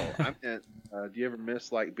 No. I meant, do you ever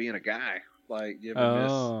miss like being a guy? Like, do you ever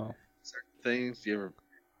miss certain things? Do you ever?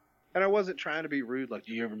 And I wasn't trying to be rude, like,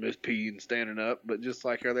 do you ever miss peeing and standing up? But just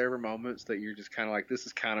like, are there ever moments that you're just kind of like, this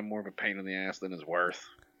is kind of more of a pain in the ass than it's worth?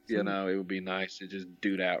 It would be nice to just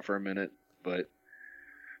dude out for a minute. But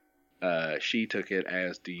she took it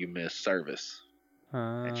as, do you miss service?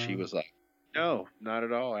 And she was like, no, not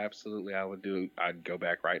at all. Absolutely, I'd go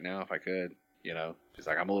back right now if I could. She's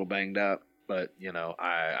like, I'm a little banged up, but,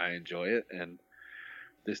 I enjoy it and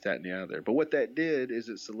this, that, and the other. But what that did is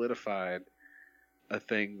it solidified a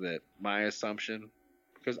thing that my assumption,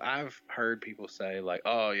 because I've heard people say like,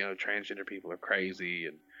 oh, transgender people are crazy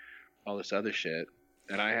and all this other shit.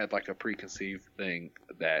 And I had like a preconceived thing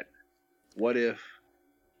that what if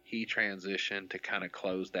he transitioned to kind of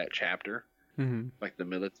close that chapter, like the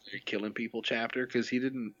military killing people chapter, because he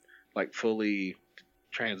didn't like fully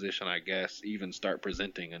transition, I guess, even start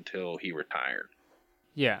presenting until he retired.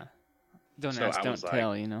 Yeah. Don't ask, don't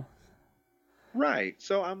tell, Right.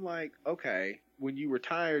 So I'm like, okay, when you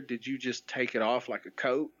retired, did you just take it off like a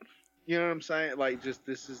coat? You know what I'm saying? Like, just,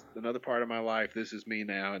 this is another part of my life. This is me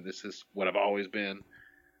now, and this is what I've always been.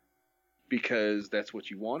 Because that's what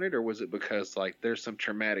you wanted, or was it because, like, there's some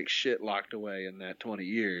traumatic shit locked away in that 20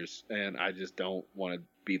 years, and I just don't want to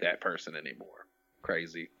be that person anymore?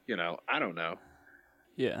 Crazy. I don't know.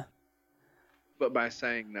 Yeah. But by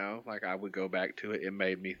saying no, like, I would go back to it, it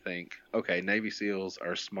made me think, okay, Navy SEALs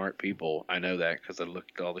are smart people. I know that because I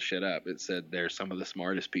looked all the shit up. It said they're some of the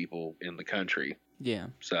smartest people in the country. Yeah.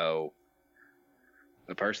 So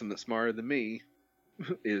the person that's smarter than me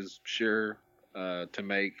is sure to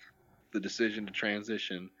make the decision to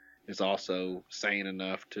transition is also sane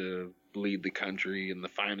enough to lead the country in the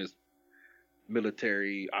finest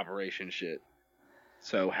military operation shit.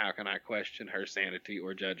 So how can I question her sanity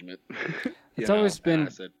or judgment? It's always been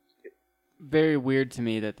very weird to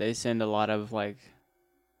me that they send a lot of like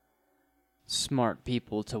smart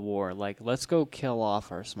people to war. Like, let's go kill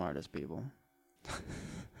off our smartest people.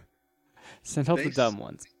 Send out the dumb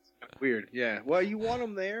ones. Weird, yeah. Well, you want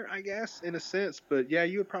them there, I guess, in a sense, but yeah,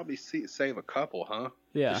 you would probably save a couple, huh?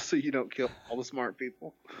 Yeah. Just so you don't kill all the smart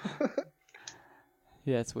people.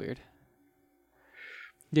 Yeah, it's weird.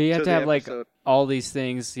 Yeah, you have to have like all these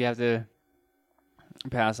things. You have to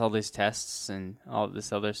pass all these tests and all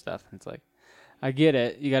this other stuff. It's like, I get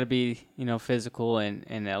it. You got to be, physical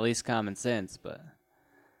and at least common sense, but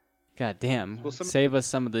god damn, save us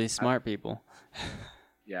some of these smart people.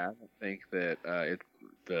 Yeah, I don't think that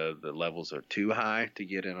the levels are too high to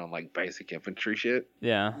get in on like basic infantry shit.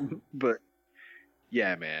 Yeah. But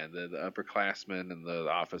yeah, man, the upperclassmen and the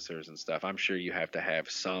officers and stuff, I'm sure you have to have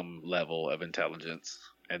some level of intelligence.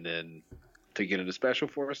 And then to get into special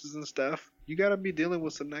forces and stuff, you got to be dealing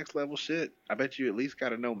with some next level shit. I bet you at least got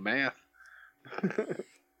to know math.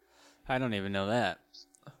 I don't even know that.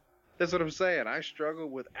 That's what I'm saying. I struggle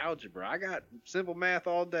with algebra. I got simple math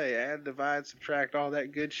all day. Add, divide, subtract, all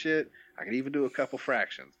that good shit. I can even do a couple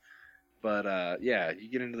fractions. But, yeah, you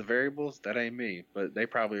get into the variables, that ain't me. But they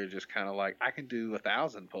probably are just kind of like, I can do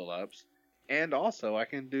 1,000 pull-ups, and also I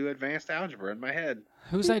can do advanced algebra in my head.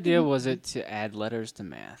 Whose idea was it to add letters to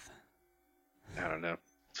math? I don't know.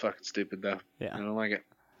 It's fucking stupid, though. Yeah. I don't like it.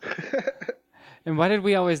 And why did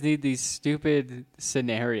we always need these stupid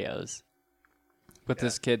scenarios with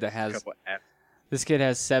this kid that has... This kid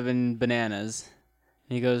has 7 bananas.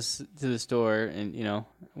 And he goes to the store and,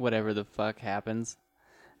 whatever the fuck happens.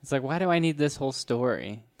 It's like, why do I need this whole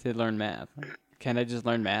story to learn math? Can't I just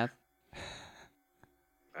learn math?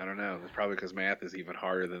 I don't know. It's probably because math is even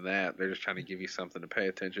harder than that. They're just trying to give you something to pay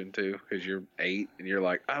attention to because you're 8 and you're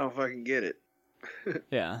like, I don't fucking get it.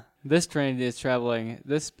 Yeah. This train is traveling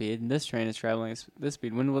this speed and this train is traveling this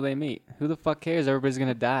speed. When will they meet? Who the fuck cares? Everybody's going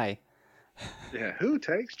to die. Yeah. Who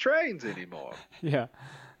takes trains anymore? Yeah.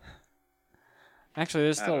 Actually,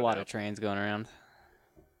 there's still a lot of trains going around.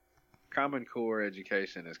 Common Core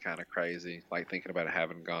education is kind of crazy. Like thinking about it,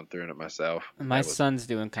 having gone through it myself. My son's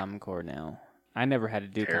doing Common Core now. I never had to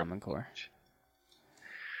do Common Core.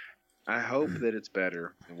 I hope that it's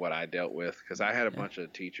better than what I dealt with because I had a bunch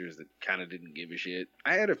of teachers that kind of didn't give a shit.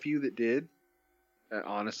 I had a few that did.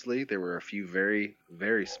 Honestly, there were a few very,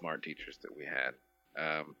 very smart teachers that we had.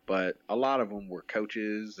 But a lot of them were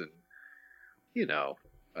coaches and,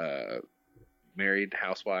 married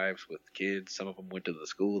housewives with kids. Some of them went to the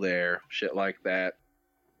school there, shit like that.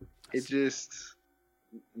 It just,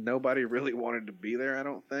 nobody really wanted to be there, I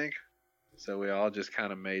don't think. So we all just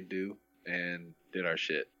kind of made do and did our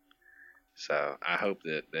shit. So I hope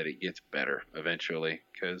that it gets better eventually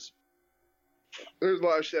because there's a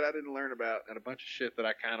lot of shit I didn't learn about and a bunch of shit that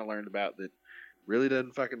I kind of learned about that really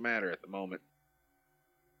doesn't fucking matter at the moment.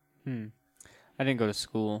 I didn't go to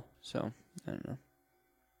school, so I don't know.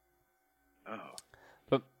 Oh.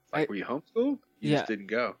 But were you homeschooled? You just didn't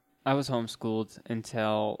go. I was homeschooled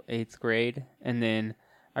until 8th grade, and then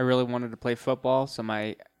I really wanted to play football, so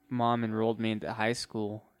my mom enrolled me into high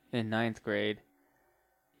school in 9th grade,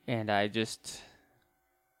 and I just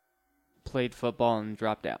played football and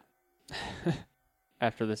dropped out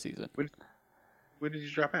after the season. When did you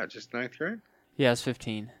drop out? Just 9th grade? Yeah, I was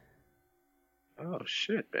 15. Oh,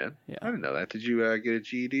 shit, man. Yeah. I didn't know that. Did you get a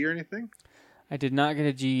GED or anything? I did not get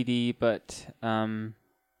a GED, but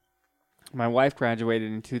my wife graduated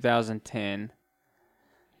in 2010.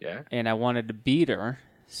 Yeah. And I wanted to beat her,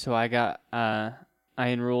 so I got I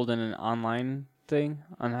enrolled in an online thing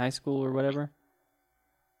on high school or whatever.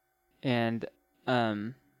 And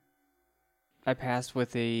I passed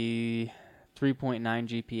with a 3.9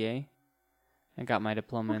 GPA and got my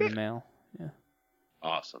diploma in the mail. Yeah.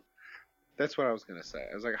 Awesome. That's what I was going to say.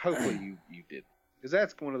 I was like, hopefully you did. Because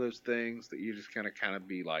that's one of those things that you just kind of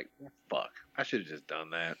be like, fuck, I should have just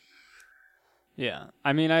done that. Yeah.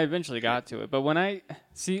 I mean, I eventually got to it. But when I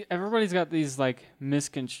see, everybody's got these, like,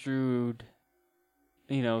 misconstrued,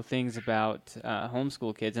 things about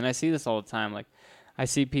homeschool kids. And I see this all the time. Like, I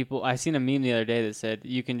seen a meme the other day that said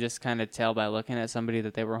you can just kind of tell by looking at somebody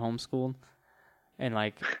that they were homeschooled. And,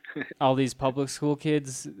 like, all these public school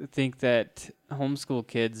kids think that homeschool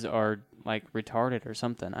kids are, like, retarded or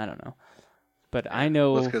something. I don't know. But I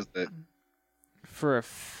know for a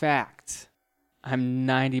fact I'm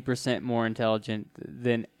 90% more intelligent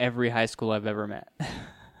than every high school I've ever met.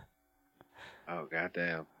 Oh,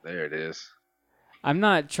 goddamn. There it is. I'm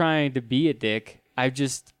not trying to be a dick. I've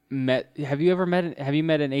just met. Have you met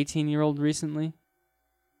an 18-year-old recently?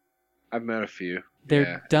 I've met a few.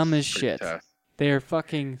 They're dumb as it's pretty shit. tough. They're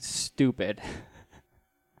fucking stupid.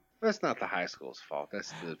 That's not the high school's fault.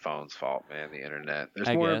 That's the phone's fault, man. The internet. There's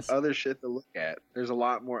I more guess. other shit to look at. There's a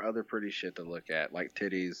lot more other pretty shit to look at, like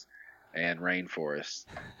titties and rainforests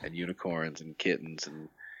and unicorns and kittens and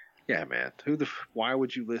yeah, man. Why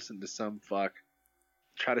would you listen to some fuck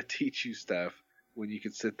try to teach you stuff when you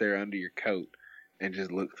could sit there under your coat and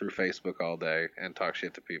just look through Facebook all day and talk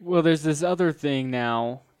shit to people? Well, there's this other thing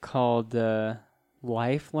now called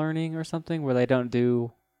life learning or something where they don't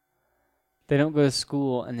go to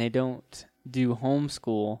school and they don't do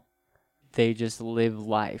homeschool. They just live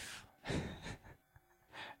life.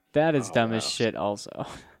 That is dumb as shit also.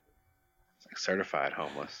 It's like certified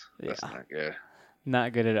homeless. That's not good.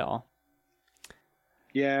 Not good at all.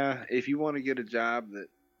 Yeah, if you want to get a job that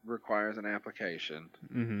requires an application,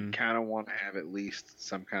 Mm-hmm. you kind of want to have at least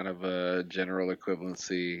some kind of a general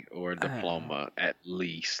equivalency or a diploma, at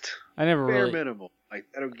least. I never Bare really... minimum. Like,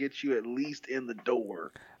 that'll get you at least in the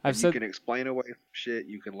door. You can explain away some shit,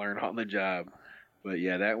 you can learn on the job. But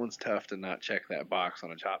yeah, that one's tough to not check that box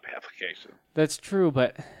on a job application. That's true,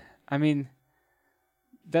 but, I mean,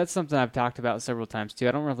 that's something I've talked about several times, too.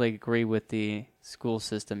 I don't really agree with the school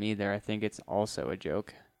system either. I think it's also a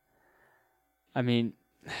joke. I mean,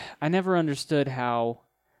 I never understood how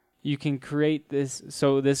you can create this...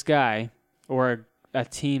 So this guy, or a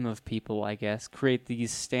team of people, I guess, create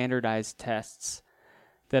these standardized tests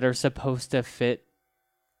that are supposed to fit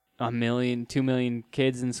 1 million, 2 million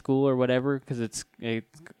kids in school or whatever, because it's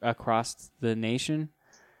across the nation.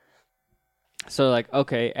 So, like,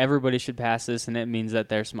 okay, everybody should pass this, and it means that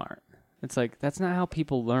they're smart. It's like, that's not how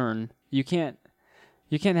people learn. You can't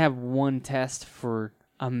have one test for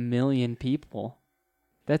 1 million people.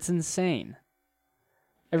 That's insane.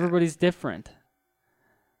 Everybody's different.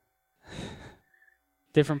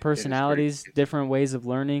 Different personalities, different ways of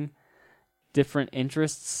learning, different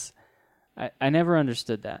interests. I never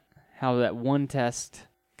understood that. How that one test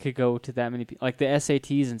could go to that many people. Like the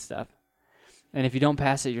SATs and stuff. And if you don't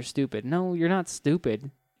pass it, you're stupid. No, you're not stupid.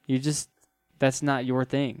 That's not your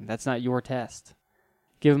thing. That's not your test.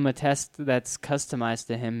 Give him a test that's customized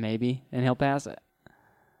to him, maybe, and he'll pass it.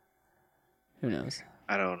 Who knows?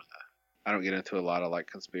 I don't get into a lot of like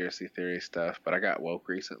conspiracy theory stuff, but I got woke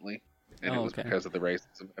recently, and it was because of the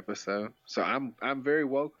racism episode. So I'm very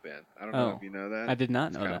woke, Ben. I don't know if you know that. I did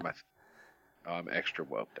not know that. I'm extra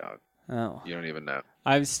woke, dog. Oh. You don't even know.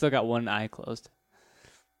 I've still got one eye closed.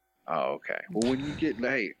 Oh, okay. Well, when you get,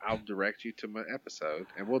 hey, I'll direct you to my episode,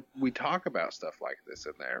 and we talk about stuff like this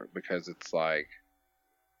in there because it's like,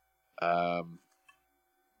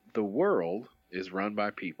 the world is run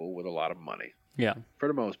by people with a lot of money. Yeah. For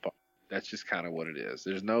the most part, that's just kind of what it is.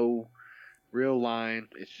 There's no real line.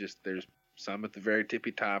 It's just there's some at the very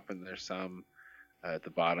tippy top, and there's some at the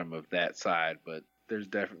bottom of that side, but there's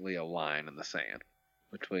definitely a line in the sand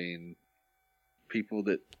between people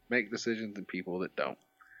that make decisions and people that don't.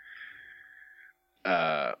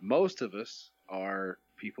 Most of us are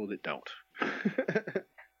people that don't.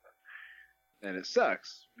 And it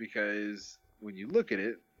sucks because when you look at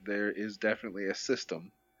it, there is definitely a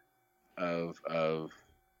system of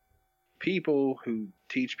people who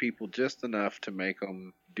teach people just enough to make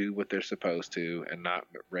them do what they're supposed to and not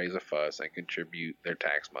raise a fuss and contribute their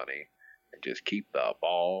tax money and just keep the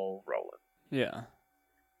ball rolling. Yeah.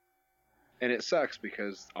 And it sucks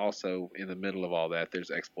because also in the middle of all that,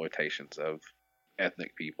 there's exploitations of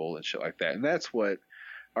ethnic people and shit like that. And that's what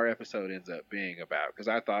our episode ends up being about. Because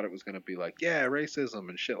I thought it was going to be like, yeah, racism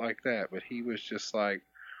and shit like that. But he was just like,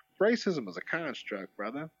 racism is a construct,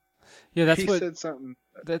 brother. Yeah, that's he what... said something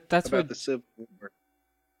that's about what the Civil War.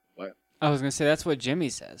 What? I was going to say, that's what Jimmy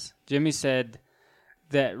says. Jimmy said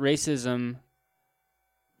that racism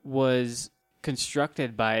was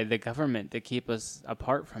constructed by the government to keep us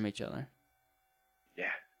apart from each other.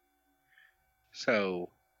 Yeah. So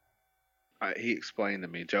he explained to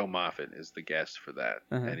me, Joe Moffat is the guest for that.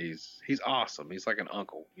 Uh-huh. And he's awesome. He's like an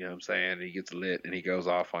uncle, you know what I'm saying? He gets lit and he goes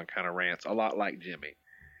off on kind of rants, a lot like Jimmy.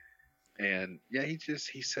 And yeah, he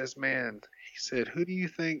says, man, he said, who do you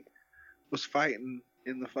think was fighting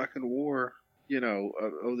in the fucking war,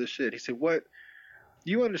 this shit? He said, what?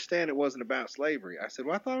 You understand it wasn't about slavery. I said,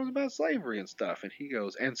 well, I thought it was about slavery and stuff. And he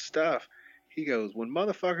goes, and stuff. He goes, when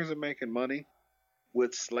motherfuckers are making money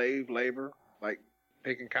with slave labor, like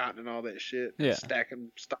picking cotton and all that shit, yeah,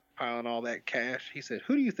 stacking, stockpiling all that cash, he said,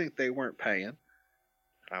 who do you think they weren't paying? And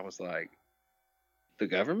I was like, the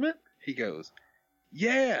government? He goes,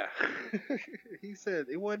 yeah. He said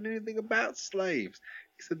it wasn't anything about slaves.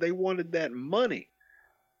 He said they wanted that money.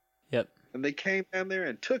 Yep. And they came down there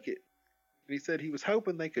and took it. And he said he was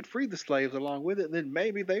hoping they could free the slaves along with it, and then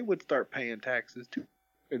maybe they would start paying taxes too.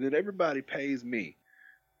 And then everybody pays me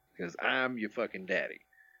because I'm your fucking daddy.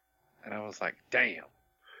 And I was like, damn.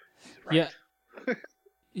 He's right. Yeah.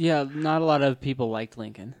 Yeah, not a lot of people liked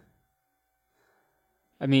Lincoln.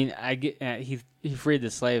 I mean, I get he freed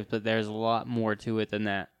the slaves, but there's a lot more to it than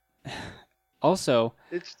that. Also,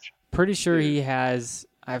 pretty sure he has.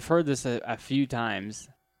 I've heard this a few times.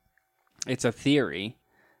 It's a theory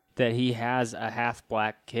that he has a half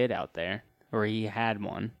black kid out there, or he had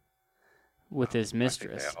one with his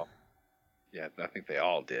mistress. I think they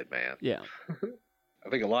all did, man. Yeah. I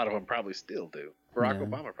think a lot of them probably still do. Barack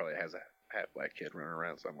Obama probably has a half black kid running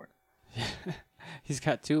around somewhere. He's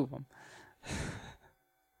got 2 of them.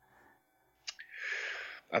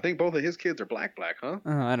 I think both of his kids are black, huh?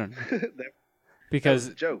 Oh, I don't know. that Because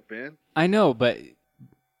was a joke, Ben. I know, but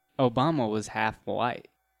Obama was half white,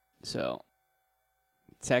 so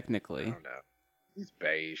technically, I don't know. He's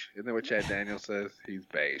beige. Isn't that what Chad Daniels says? He's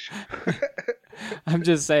beige. I'm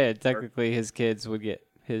just saying, technically, his kids would get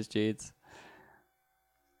his genes.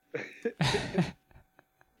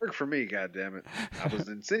 Work for me, goddammit. I was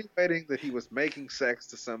insinuating that he was making sex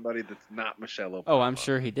to somebody that's not Michelle Obama. Oh, I'm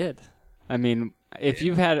sure he did. I mean, if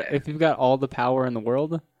you've got all the power in the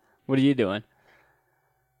world, what are you doing?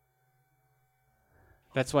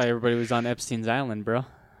 That's why everybody was on Epstein's Island, bro.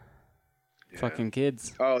 Yeah. Fucking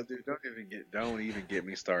kids. Oh, dude, don't even get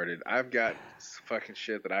me started. I've got fucking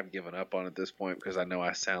shit that I've given up on at this point because I know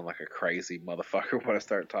I sound like a crazy motherfucker when I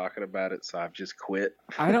start talking about it, so I've just quit.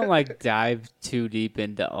 I don't dive too deep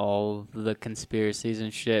into all the conspiracies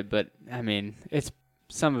and shit, but I mean,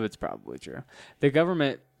 some of it's probably true. The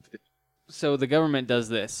government does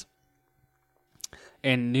this,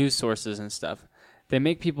 and news sources and stuff. They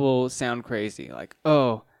make people sound crazy, like,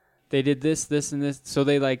 oh, they did this, this, and this. So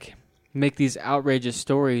they make these outrageous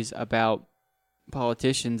stories about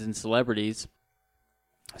politicians and celebrities.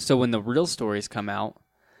 So when the real stories come out,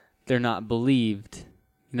 they're not believed.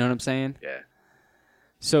 You know what I'm saying? Yeah.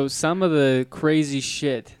 So some of the crazy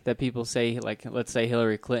shit that people say, let's say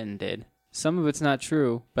Hillary Clinton did, some of it's not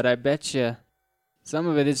true, but I bet you some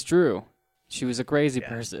of it is true. She was a crazy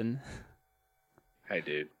person. Hey,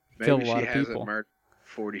 dude. Killed Maybe a lot she of hasn't people. murdered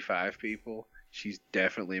 45 people. She's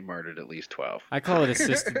definitely murdered at least 12. I call it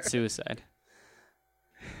assisted suicide.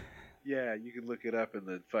 Yeah, you can look it up in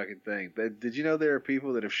the fucking thing. Did you know there are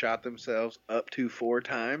people that have shot themselves up to 4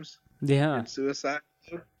 times Yeah. in suicide?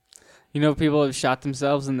 You know, people have shot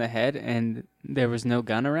themselves in the head and there was no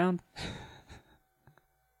gun around?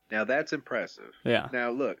 Now, that's impressive. Yeah.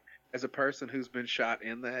 Now, look, as a person who's been shot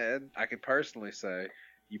in the head, I can personally say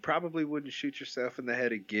you probably wouldn't shoot yourself in the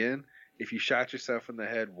head again if you shot yourself in the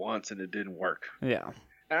head once and it didn't work. Yeah.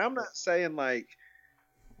 And I'm not saying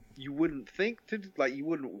you wouldn't think to, you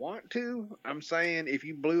wouldn't want to. I'm saying if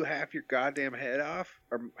you blew half your goddamn head off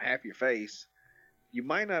or half your face, you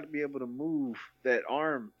might not be able to move that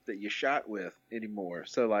arm that you shot with anymore.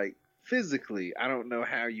 So physically, I don't know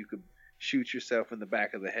how you could shoot yourself in the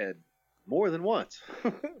back of the head more than once,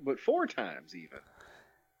 but 4 times even.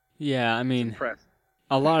 Yeah, I mean, Impressive.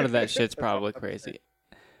 a lot of that shit's probably crazy.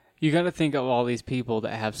 You got to think of all these people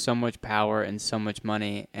that have so much power and so much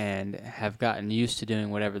money and have gotten used to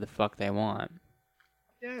doing whatever the fuck they want.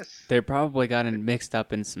 Yes. They're probably gotten mixed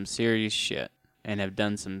up in some serious shit and have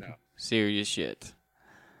done some serious shit.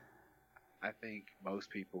 I think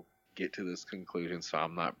most people get to this conclusion, so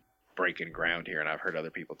I'm not breaking ground here, and I've heard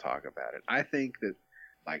other people talk about it. I think that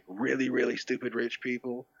really, really stupid rich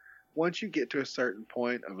people, once you get to a certain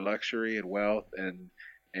point of luxury and wealth and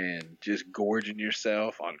just gorging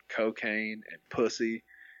yourself on cocaine and pussy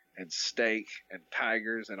and steak and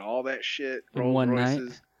tigers and all that shit, In Rolls one Royces,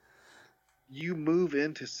 night? you move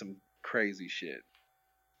into some crazy shit.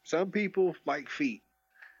 Some people like feet.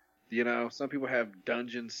 You know, some people have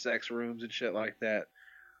dungeon sex rooms and shit like that.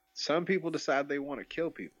 Some people decide they want to kill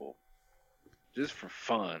people just for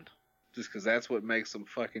fun. Just because that's what makes them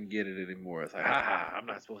fucking get it anymore. It's I'm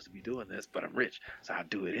not supposed to be doing this, but I'm rich, so I'll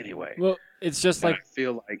do it anyway. Well, it's just I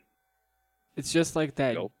feel like it's just like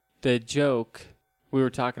that. The joke we were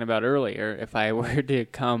talking about earlier. If I were to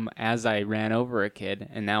come as I ran over a kid,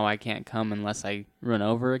 and now I can't come unless I run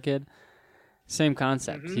over a kid. Same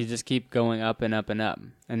concept. Mm-hmm. You just keep going up and up and up,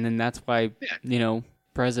 and then that's why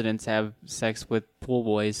presidents have sex with pool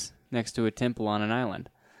boys next to a temple on an island.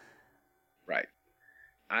 Right.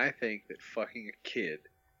 I think that fucking a kid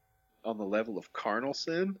on the level of carnal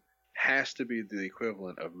sin has to be the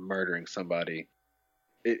equivalent of murdering somebody.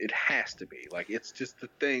 It has to be. It's just the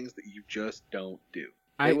things that you just don't do.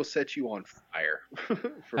 It will set you on fire.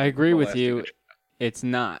 I agree with you. it's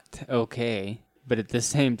not okay, but at the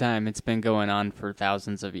same time, it's been going on for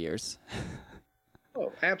thousands of years.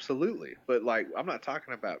 Oh, absolutely. But like, I'm not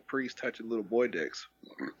talking about priests touching little boy dicks.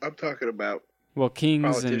 I'm talking about Well, kings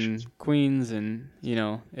politicians. and queens and,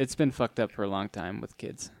 it's been fucked up for a long time with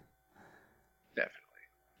kids. Definitely.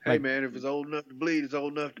 Hey, Like- man, if it's old enough to bleed, it's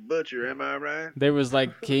old enough to butcher. Am I right? There was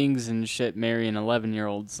like kings and shit marrying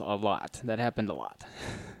 11-year-olds a lot. That happened a lot.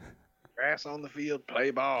 Grass on the field,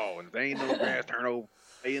 play ball. And if there ain't no grass, turn over,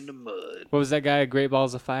 play in the mud. What was that guy, a Great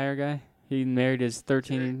Balls of Fire guy? He married his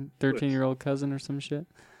 13-year-old cousin or some shit.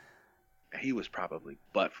 He was probably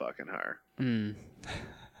butt fucking her.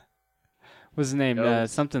 What's his name? No.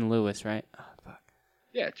 Something Lewis, right? Oh, fuck.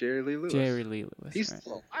 Yeah, Jerry Lee Lewis. Jerry Lee Lewis. He's right.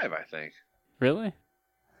 still alive, I think. Really?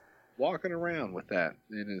 Walking around with that.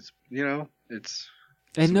 And it's, it's.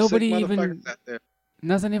 And some nobody sick even, motherfuckers out there.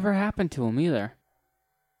 nothing ever happened to him either.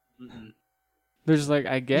 Mm-mm. There's like,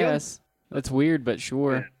 I guess, that's weird, but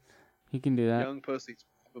sure. Yeah. You can do that. Young pussy's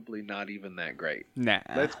probably not even that great. Nah.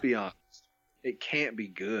 Let's be honest. It can't be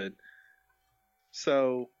good.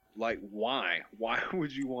 So, like, why? Why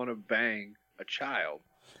would you want to bang a child?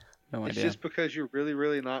 No It's idea. just because you're really,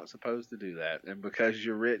 really not supposed to do that. And because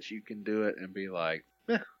you're rich, you can do it and be like,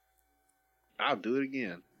 I'll do it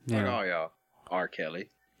again. Like, Yeah. oh, y'all. R. Kelly,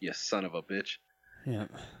 you son of a bitch. Yeah.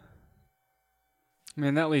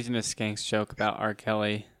 Man, that leads into Skank's joke about R.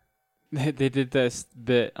 Kelly. They did this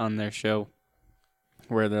bit on their show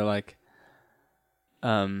where they're like,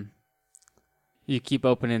 you keep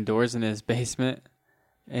opening doors in his basement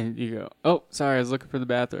and you go, oh, sorry, I was looking for the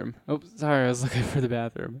bathroom. Oh, sorry, I was looking for the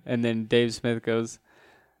bathroom. And then Dave Smith goes,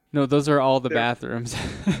 no, those are all the bathrooms.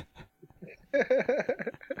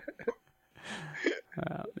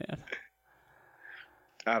 Oh, man.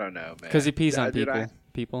 I don't know, man. Because he pees on Dude,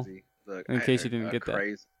 people. Look, In case you didn't get that.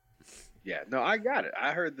 crazy. Yeah, no, I got it.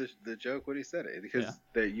 I heard the joke when he said it because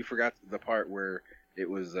you forgot the part where it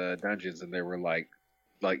was dungeons and there were like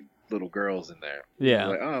little girls in there. Yeah.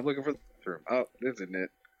 Like, oh, I'm looking for the bathroom. Oh, this isn't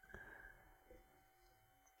it.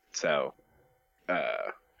 So,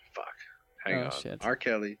 fuck. Hang on. Shit. R.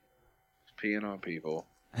 Kelly was peeing on people.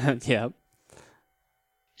 Yep.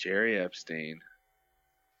 Jerry Epstein.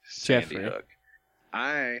 Sandy Jeffrey. Hook.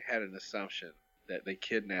 I had an assumption that they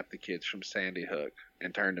kidnapped the kids from Sandy Hook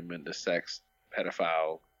and turned them into sex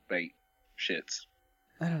pedophile bait shits.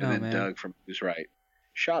 I don't And know, then man. Doug from Who's Right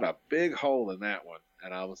shot a big hole in that one.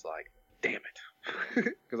 And I was like, damn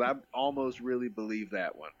it. Because I almost really believe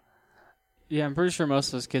that one. Yeah, I'm pretty sure most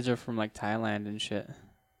of those kids are from like Thailand and shit.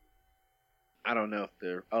 I don't know if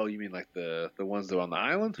they're... Oh, you mean like the ones that are on the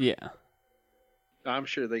island? Yeah. I'm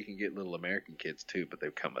sure they can get little American kids too, but they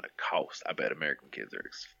come at a cost. I bet American kids are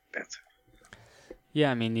expensive.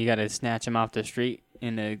 Yeah, I mean, you got to snatch them off the street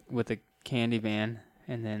with a candy van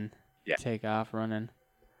and then take off running.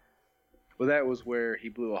 Well, that was where he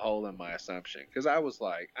blew a hole in my assumption. Because I was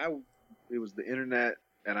like, it was the internet,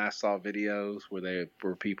 and I saw videos where they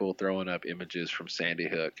were people throwing up images from Sandy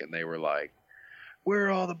Hook, and they were like, where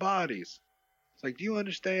are all the bodies? It's like, do you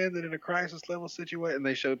understand that in a crisis level situation? And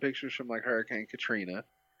they showed pictures from like Hurricane Katrina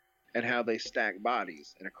and how they stack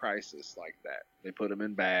bodies in a crisis like that. They put them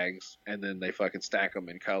in bags, and then they fucking stack them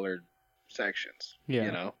in colored sections. Yeah.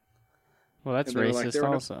 You know? Well, that's And they were like, racist there were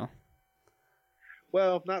no- also.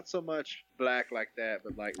 Well, not so much black like that,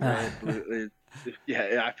 but like red, blue.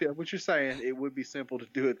 Yeah, I feel what you're saying. It would be simple to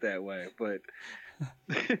do it that way, but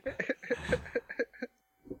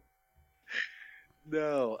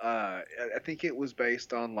no. I think it was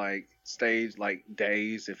based on like stage, like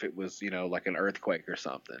days. If it was, like an earthquake or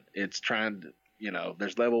something, it's trying to,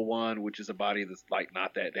 there's level 1, which is a body that's like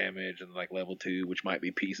not that damaged, and like level 2, which might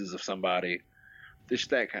be pieces of somebody. It's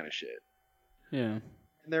that kind of shit. Yeah.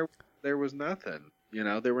 And there was nothing.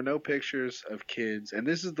 There were no pictures of kids. And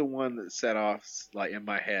this is the one that set off, like, in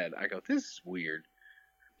my head. I go, this is weird.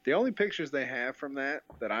 The only pictures they have from that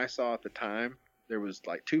I saw at the time, there was,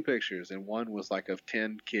 like, 2 pictures. And one was, like, of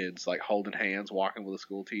 10 kids, like, holding hands, walking with a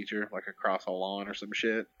school teacher, like, across a lawn or some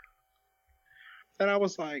shit. And I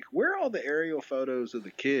was like, where are all the aerial photos of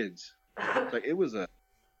the kids? Like, it was a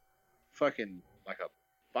fucking, like, a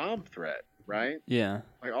bomb threat, right? Yeah.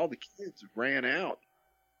 Like, all the kids ran out.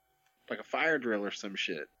 Like a fire drill or some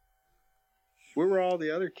shit. Where were all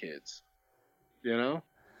the other kids?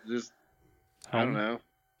 Just, I don't know.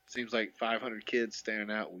 Seems like 500 kids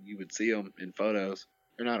standing out when you would see them in photos.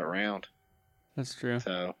 They're not around. That's true.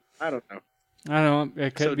 So, I don't know. I don't know.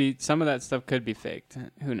 It could be, some of that stuff could be faked.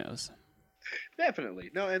 Who knows?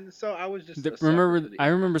 Definitely. No, and so I was just... I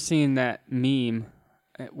remember seeing that meme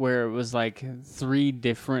where it was like 3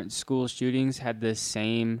 different school shootings had the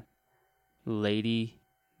same lady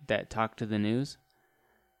that talked to the news.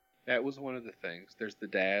 That was one of the things. There's the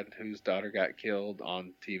dad whose daughter got killed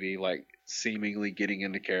on TV, like seemingly getting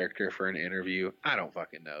into character for an interview. I don't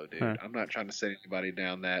fucking know, dude. Huh. I'm not trying to set anybody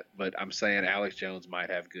down that, but I'm saying Alex Jones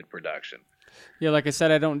might have good production. Yeah, like I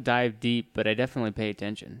said, I don't dive deep, but I definitely pay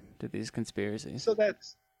attention to these conspiracies. So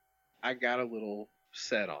I got a little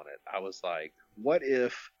set on it. I was like, what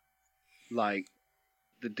if, like,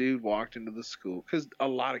 the dude walked into the school, because a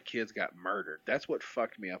lot of kids got murdered. That's what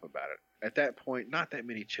fucked me up about it. At that point, not that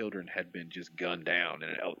many children had been just gunned down,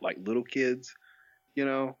 and like little kids, you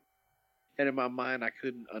know. And in my mind, I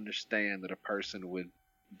couldn't understand that a person would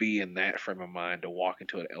be in that frame of mind to walk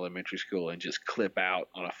into an elementary school and just clip out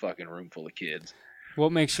on a fucking room full of kids.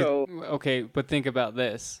 What makes So- you okay? But think about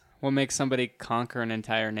this: what makes somebody conquer an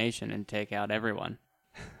entire nation and take out everyone?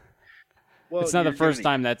 Well, It's not the you're first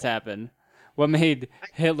gonna- time that's happened. What made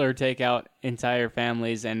Hitler take out entire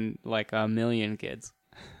families and like 1 million kids?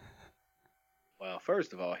 Well,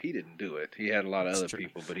 first of all, he didn't do it. He had a lot of That's other true.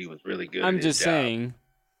 people, but he was really good. I'm at his just job. saying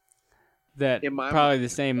that In my probably mind- the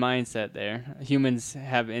same mindset there. Humans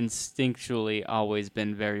have instinctually always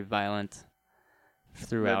been very violent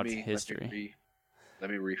throughout history. Let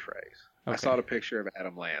me rephrase. I Okay. saw the picture of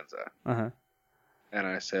Adam Lanza, Uh-huh. and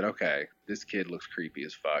I said, okay, this kid looks creepy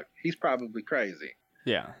as fuck. He's probably crazy.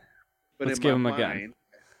 Yeah. But Let's in give my him a gun. mind,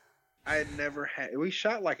 I had never had. We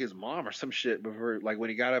shot like his mom or some shit before, like when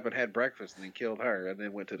he got up and had breakfast and then killed her and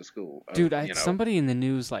then went to the school. Dude, you know. somebody in the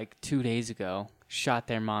news like 2 days ago shot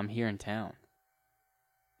their mom here in town.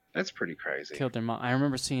 That's pretty crazy. Killed their mom. I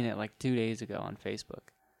remember seeing it like 2 days ago on Facebook.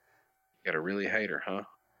 Gotta really hate her, huh?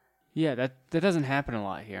 Yeah, that doesn't happen a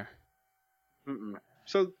lot here. Mm-mm.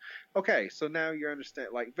 So, okay, so now you understand,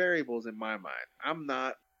 like, variables in my mind. I'm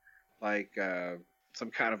not, like, some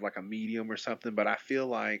kind of, like, a medium or something, but I feel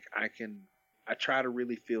like I try to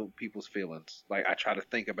really feel people's feelings. Like, I try to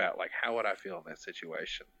think about, like, how would I feel in that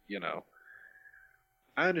situation, you know?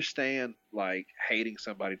 I understand, like, hating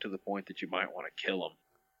somebody to the point that you might want to kill them.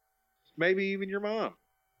 Maybe even your mom.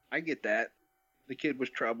 I get that. The kid was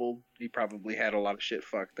troubled. He probably had a lot of shit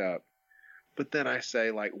fucked up. But then I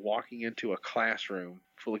say, like, walking into a classroom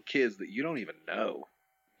full of kids that you don't even know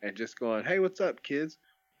and just going, hey, what's up, kids?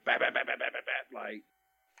 Bat, bat, bat, bat, bat, bat, bat. Like,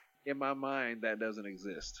 in my mind, that doesn't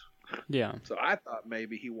exist. Yeah. So I thought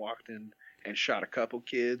maybe he walked in and shot a couple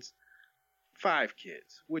kids, 5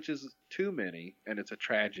 kids, which is too many, and it's a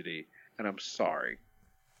tragedy, and I'm sorry.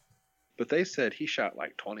 But they said he shot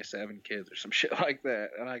like 27 kids or some shit like that.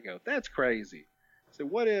 And I go, that's crazy. So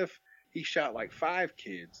what if he shot like 5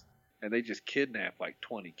 kids and they just kidnapped like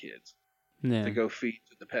 20 kids Yeah. to go feed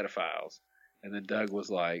to the pedophiles? And then Doug was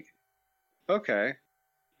like, okay,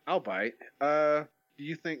 I'll bite. Do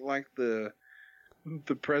you think like the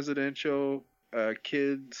presidential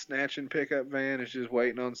kid snatching pickup van is just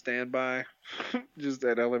waiting on standby just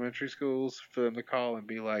at elementary schools for them to call and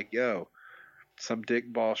be like, yo, some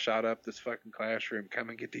dick ball shot up this fucking classroom, come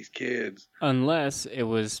and get these kids? Unless it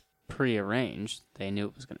was prearranged. They knew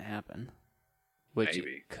it was going to happen. Which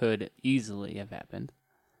Maybe. could easily have happened.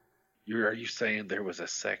 Are you saying there was a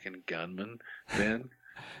second gunman then?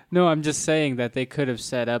 No, I'm just saying that they could have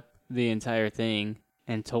set up the entire thing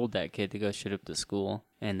and told that kid to go shoot up the school,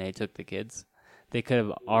 and they took the kids. They could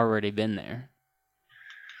have already been there.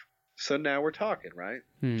 So now we're talking, right?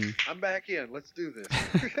 Hmm. I'm back in. Let's do this.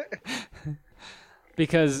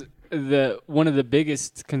 Because one of the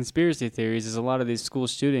biggest conspiracy theories is a lot of these school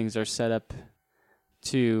shootings are set up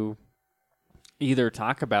to either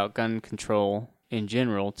talk about gun control in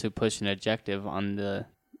general to push an objective on the,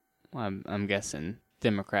 I'm guessing,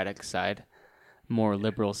 Democratic side, more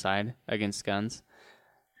liberal side against guns,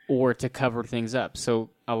 or to cover things up. So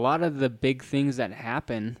a lot of the big things that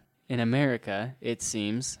happen in America, it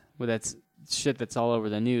seems, well, that's shit that's all over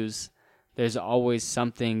the news, there's always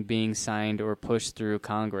something being signed or pushed through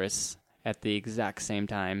Congress at the exact same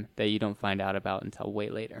time that you don't find out about until way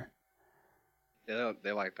later.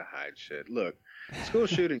 They like to hide shit. Look, school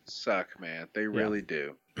shootings suck, man. They really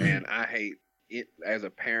do. And I hate it as a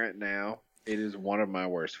parent now. It is one of my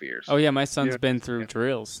worst fears. Oh, yeah, my son's Yeah. been through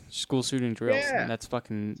drills, school shooting drills, Yeah. and that's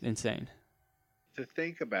fucking insane. To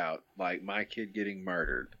think about, like, my kid getting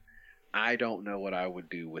murdered, I don't know what I would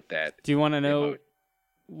do with that. Do you want to know Emo-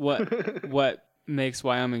 what makes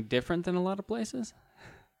Wyoming different than a lot of places?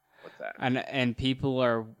 What's that? And people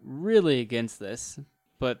are really against this,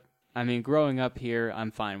 but I mean, growing up here,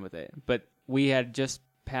 I'm fine with it. But we had just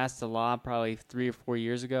passed a law probably 3 or 4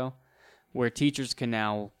 years ago where teachers can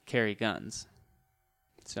now carry guns.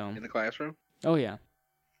 So, In the classroom? oh yeah.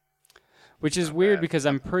 Which is Not weird bad. because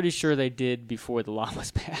I'm pretty sure they did before the law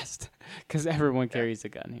was passed because everyone carries a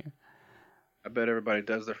gun here. I bet everybody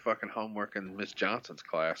does their fucking homework in Miss Johnson's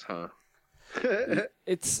class, huh?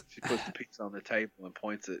 It's She puts the piece on the table and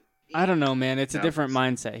points it. I don't know, man. It's a No, different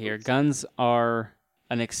mindset here. Guns are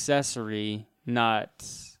an accessory, not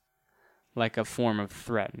like a form of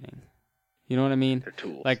threatening. You know what I mean? They're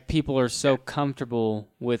tools. Like, people are so comfortable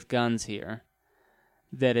with guns here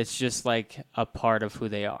that it's just like a part of who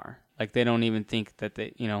they are. Like, they don't even think that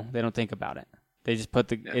they don't think about it. They just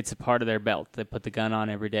it's a part of their belt. They put the gun on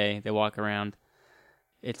every day. They walk around.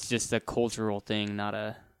 It's just a cultural thing, not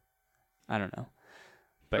I don't know.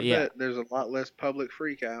 But I bet there's a lot less public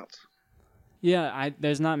freakouts. Yeah,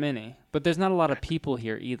 there's not many. But there's not a lot of people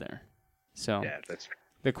here either. So Yeah, that's true.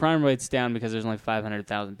 the crime rate's down because there's only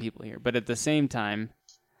 500,000 people here. But at the same time,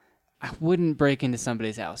 I wouldn't break into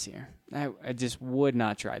somebody's house here. I just would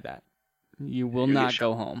not try that. You will not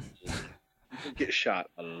go home. You can get shot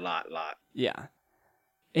a lot. Yeah.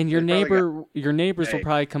 And your neighbors will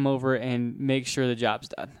probably come over and make sure the job's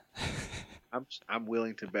done. I'm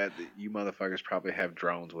willing to bet that you motherfuckers probably have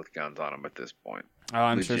drones with guns on them at this point. Oh,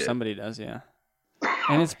 I'm sure somebody does, yeah.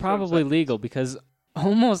 And it's probably legal because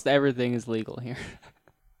almost everything is legal here.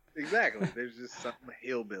 Exactly. There's just some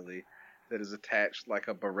hillbilly that is attached like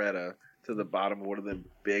a Beretta to the bottom of one of them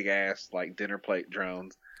big ass like dinner plate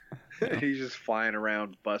drones. He's just flying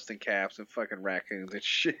around busting caps and fucking raccoons and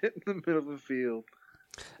shit in the middle of the field.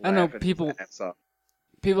 I know people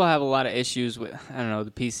have a lot of issues with, I don't know,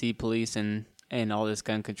 the PC police and all this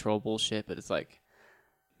gun control bullshit, but it's like,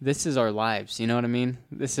 this is our lives, you know what I mean?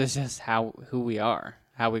 This is just who we are,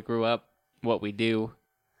 how we grew up, what we do.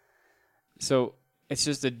 So it's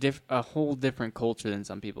just a whole different culture than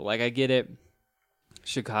some people. Like, I get it,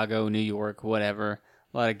 Chicago, New York, whatever,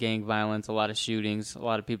 a lot of gang violence, a lot of shootings, a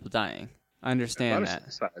lot of people dying. I understand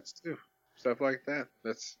that. Suicides too. Stuff like that.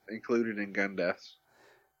 That's included in gun deaths.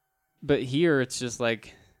 But here, it's just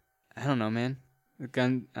like, I don't know, man. The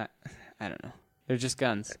gun, I don't know. They're just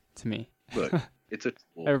guns to me. Look, it's a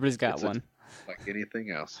tool. Everybody's got one. Like anything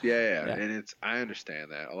else. Yeah. And I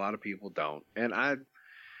understand that. A lot of people don't. And I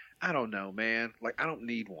don't know, man. Like, I don't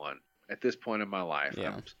need one at this point in my life.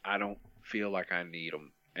 Yeah. I don't feel like I need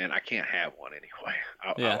them. And I can't have one anyway.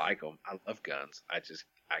 I like them. I love guns. I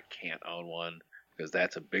can't own one because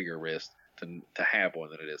that's a bigger risk to have one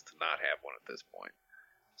than it is to not have one at this point.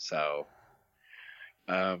 So,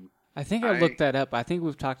 I think I looked that up. I think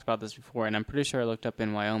we've talked about this before, and I'm pretty sure I looked up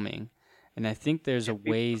in Wyoming, and I think there's a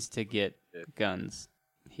ways to get guns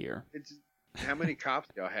here. How many cops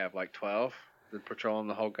do y'all have? Like 12 that patrolling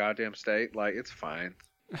the whole goddamn state? Like, it's fine.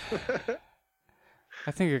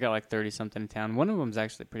 I think I got like 30 something in town. One of them's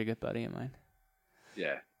actually a pretty good buddy of mine.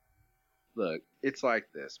 Yeah. Look, it's like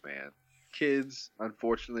this, man. Kids,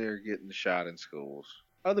 unfortunately, are getting shot in schools.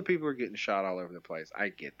 Other people are getting shot all over the place. I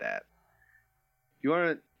get that. You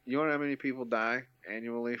want to know how many people die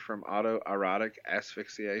annually from autoerotic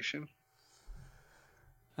asphyxiation?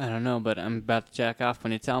 I don't know, but I'm about to jack off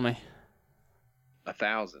when you tell me.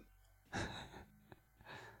 1,000.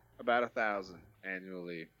 About 1,000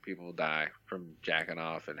 annually people die from jacking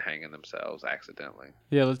off and hanging themselves accidentally.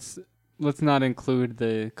 Yeah, let's not include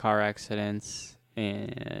the car accidents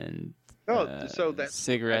and so that's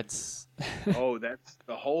cigarettes. That's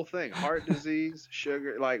the whole thing. Heart disease,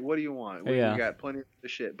 sugar. Like, what do you want? We got plenty of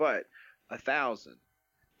shit. But 1,000.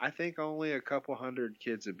 I think only a couple hundred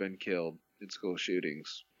kids have been killed in school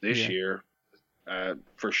shootings this year.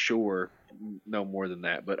 For sure, no more than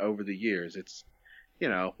that. But over the years, it's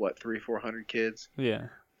 300-400 kids. Yeah.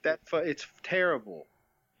 It's terrible.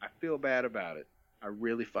 I feel bad about it. I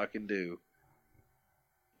really fucking do.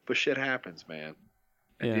 But shit happens, man.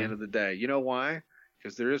 At the end of the day. You know why?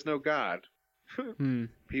 Because there is no God.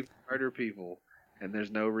 People murder people. And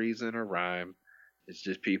there's no reason or rhyme. It's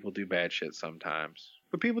just people do bad shit sometimes.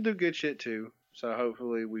 But people do good shit too. So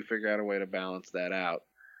hopefully we figure out a way to balance that out.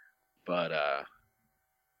 But,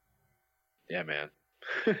 yeah, man.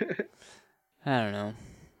 I don't know.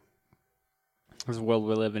 This world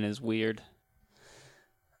we live in is weird.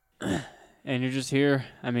 And you're just here.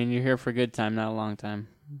 I mean, you're here for a good time, not a long time.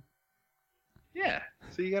 Yeah.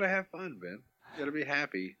 So you gotta have fun, Ben. You gotta be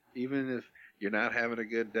happy. Even if you're not having a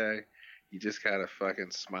good day, you just gotta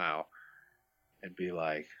fucking smile and be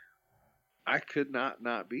like, I could not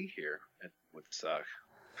be here. It would suck.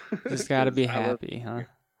 Just gotta be happy, huh?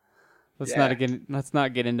 Let's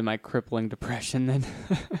not get into my crippling depression then.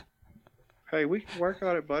 Hey, we can work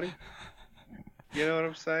on it, buddy. You know what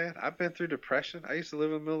I'm saying? I've been through depression. I used to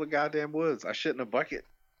live in the middle of the goddamn woods. I shit in a bucket.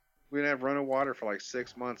 We didn't have running water for like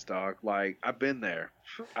 6 months, dog. Like, I've been there.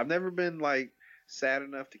 I've never been like sad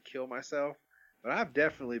enough to kill myself, but I've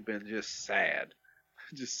definitely been just sad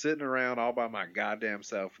just sitting around all by my goddamn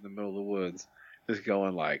self in the middle of the woods, just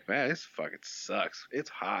going like, man, this fucking sucks. It's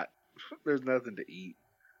hot. There's nothing to eat.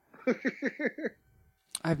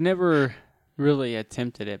 I've never really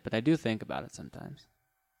attempted it, but I do think about it sometimes.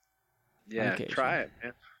 Yeah, Okay, try sure. it,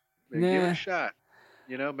 man. Give it Nah. a shot.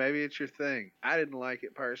 You know, maybe it's your thing. I didn't like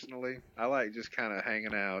it personally. I like just kind of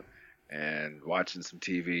hanging out and watching some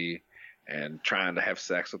TV and trying to have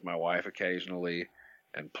sex with my wife occasionally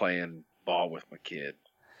and playing ball with my kid.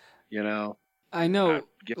 You know, I know, I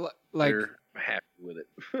get like, I'm happy with it.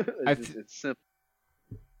 I It's simple.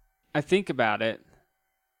 I think about it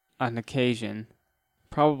on occasion,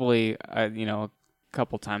 probably, a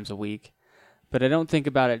couple times a week, but I don't think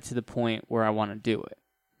about it to the point where I want to do it.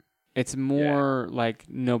 It's more like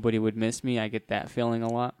nobody would miss me. I get that feeling a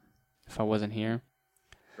lot if I wasn't here.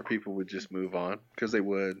 Or people would just move on because they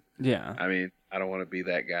would. Yeah. I mean, I don't want to be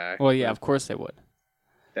that guy. Well, yeah, but of course they would.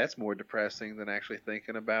 that's more depressing than actually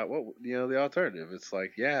thinking about the alternative. It's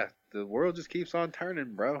like, yeah, the world just keeps on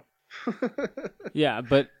turning, bro. Yeah,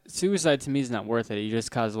 but suicide to me is not worth it. You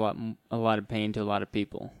just cause a lot of pain to a lot of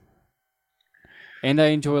people. And I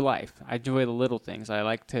enjoy life. I enjoy the little things. I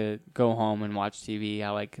like to go home and watch TV.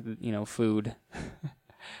 I like, food.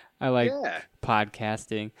 I like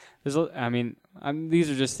podcasting. These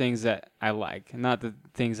are just things that I like, not the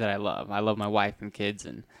things that I love. I love my wife and kids,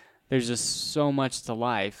 and there's just so much to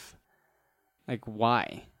life. Like,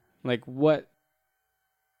 why? Like, what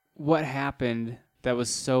happened that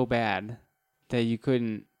was so bad that you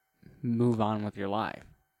couldn't move on with your life?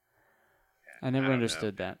 I never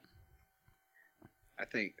understood that. I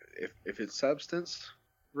think if it's substance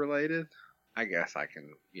related, I guess I can,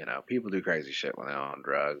 people do crazy shit when they're on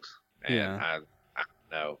drugs. And Yeah. I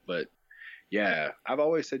don't know. But yeah, I've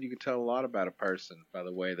always said you can tell a lot about a person by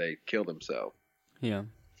the way they kill themselves. Yeah.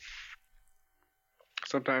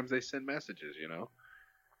 Sometimes they send messages,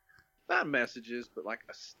 not messages, but like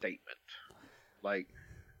a statement. Like,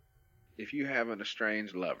 if you have an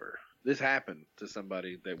estranged lover, this happened to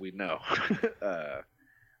somebody that we know.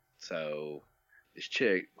 So this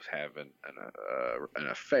chick was having an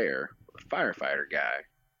affair with a firefighter guy.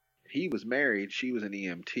 He was married. She was an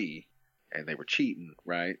EMT, and they were cheating,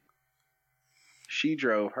 right? She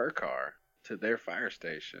drove her car to their fire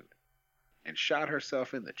station and shot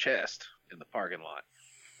herself in the chest in the parking lot.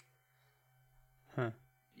 Huh.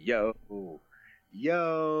 Yo.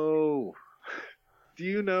 Do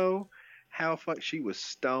you know how she was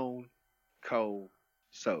stone cold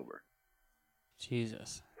sober?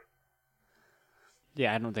 Jesus.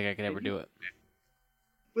 Yeah, I don't think I could ever do it.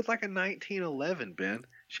 With like a 1911, Ben,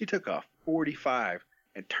 she took a 45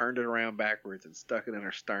 and turned it around backwards and stuck it in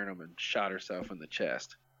her sternum and shot herself in the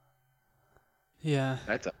chest. Yeah.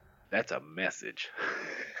 That's a message.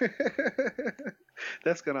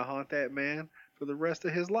 That's gonna haunt that man for the rest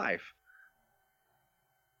of his life.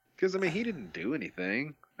 Because he didn't do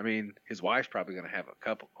anything. His wife's probably gonna have a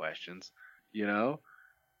couple questions,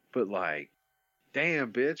 But like,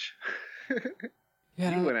 damn, bitch.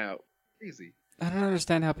 Yeah, You went out crazy. I don't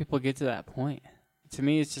understand how people get to that point. To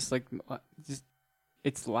me, it's just like,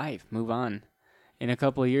 it's life. Move on. In a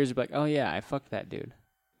couple of years, you'll be like, oh yeah, I fucked that dude.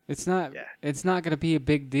 It's not. Yeah. It's not gonna be a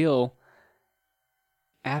big deal.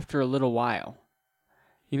 After a little while,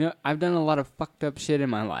 I've done a lot of fucked up shit in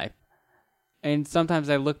my life, and sometimes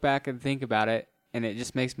I look back and think about it, and it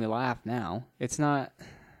just makes me laugh. Now it's not.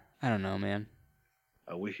 I don't know, man.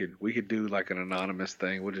 We could do like an anonymous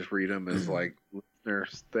thing. We'll just read them as like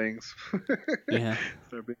listeners things. Yeah.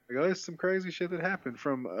 So be like, oh, there's some crazy shit that happened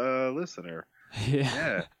from a listener. Yeah.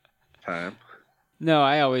 Yeah. Time. No,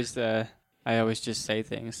 I always just say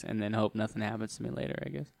things and then hope nothing happens to me later, I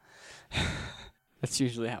guess. That's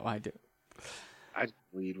usually how I do. I just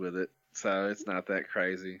lead with it, so it's not that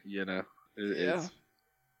crazy, Yeah. It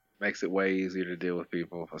makes it way easier to deal with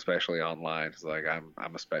people, especially online. It's like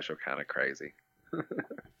I'm a special kind of crazy.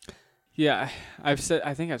 Yeah, I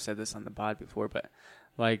think I've said this on the pod before, but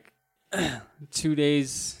like 2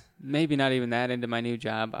 days, maybe not even that into my new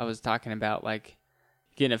job, I was talking about like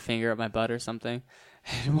getting a finger up my butt or something.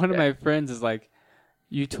 And one of my friends is like,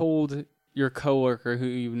 you told your coworker who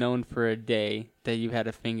you've known for a day that you had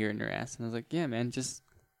a finger in your ass. And I was like, yeah, man, just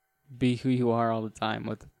be who you are all the time.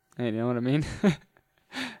 You know what I mean?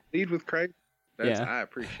 Lead with crazy. Yeah. I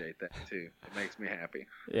appreciate that too. It makes me happy.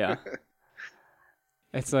 Yeah.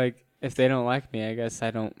 It's like, if they don't like me, I guess I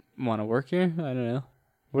don't want to work here. I don't know.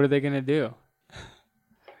 What are they going to do?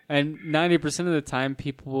 And 90% of the time,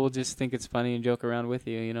 people will just think it's funny and joke around with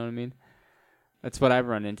you. You know what I mean? That's what I've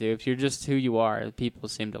run into. If you're just who you are, people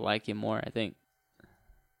seem to like you more, I think.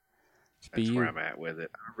 be That's where you. I'm at with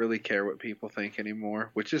it. I don't really care what people think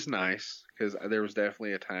anymore, which is nice because there was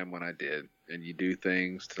definitely a time when I did. And you do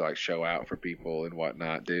things to like show out for people and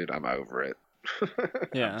whatnot, dude. I'm over it.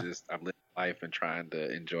 Yeah. I'm living life and trying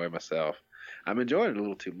to enjoy myself. I'm enjoying it a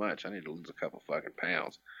little too much. I need to lose a couple fucking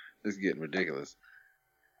pounds. This is getting ridiculous.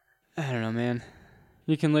 I don't know, man.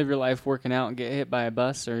 You can live your life working out and get hit by a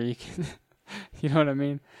bus, or you can, you know what I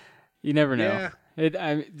mean? You never know.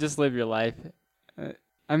 Yeah. Just live your life.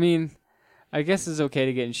 I mean, I guess it's okay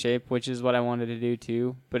to get in shape, which is what I wanted to do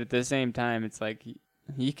too. But at the same time, it's like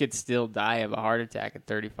you could still die of a heart attack at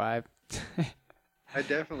 35. I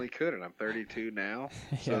definitely could, and I'm 32 now.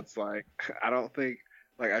 So Yeah. it's like, I don't think,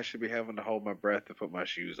 like, I should be having to hold my breath to put my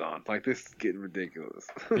shoes on. Like, this is getting ridiculous.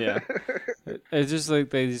 Yeah. It's just like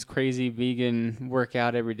these crazy vegan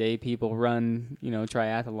workout every day people run,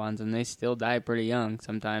 triathlons, and they still die pretty young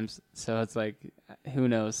sometimes. So it's like, who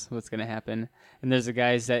knows what's going to happen. And there's the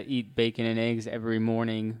guys that eat bacon and eggs every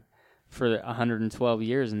morning for 112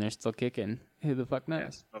 years, and they're still kicking. Who the fuck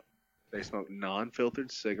knows? Yeah, they smoke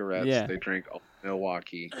non-filtered cigarettes. Yeah. They drink Old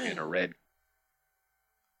Milwaukee in a red.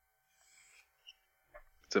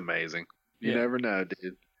 It's amazing. You Yeah. never know,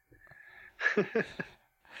 dude.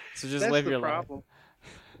 So just That's live the your problem. life.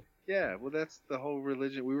 Yeah, well, that's the whole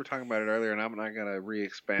religion. We were talking about it earlier, and I'm not gonna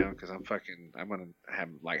re-expound because I'm gonna have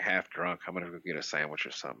like half drunk. I'm gonna go get a sandwich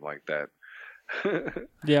or something like that.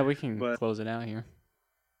 Yeah, we can But- close it out here.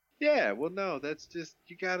 Yeah, well, no, that's just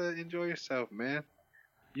you gotta enjoy yourself, man.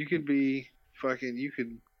 You could be fucking. You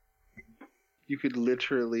could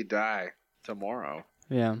literally die tomorrow.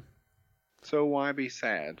 Yeah. So why be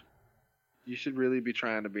sad? You should really be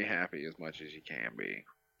trying to be happy as much as you can be.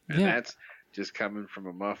 And Yeah. that's just coming from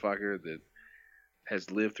a motherfucker that has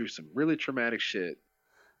lived through some really traumatic shit.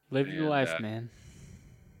 Live your And, life, man.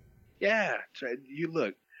 Yeah, you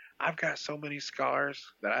look, I've got so many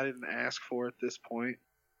scars that I didn't ask for at this point.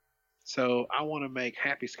 So I want to make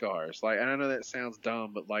happy scars. Like, and I know that sounds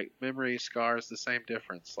dumb, but like memory scars, the same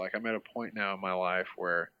difference. Like I'm at a point now in my life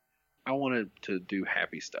where I wanted to do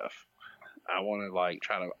happy stuff. I want to like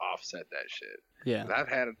try to offset that shit. Yeah. 'Cause I've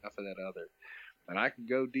had enough of that other. And I can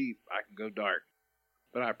go deep, I can go dark.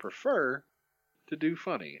 But I prefer to do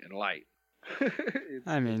funny and light.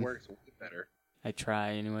 It works way better. I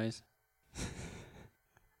try anyways.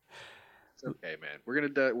 It's okay, man.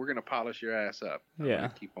 We're gonna polish your ass up. I'm Yeah.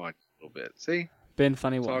 gonna keep on a little bit. See, Been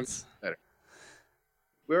funny It's all once.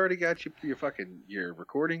 we already got your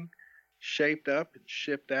recording shaped up and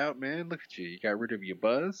shipped out, man. Look at you. You got rid of your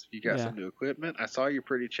buzz. You got Yeah. some new equipment. I saw your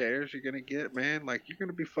pretty chairs you're gonna get, man. Like you're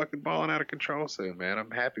gonna be fucking balling out of control soon, man.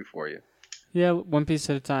 I'm happy for you. Yeah, one piece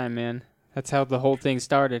at a time, man. That's how the whole thing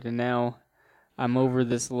started, and now I'm over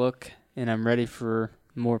this look, and I'm ready for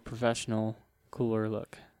more professional, cooler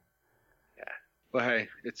look. Well, hey,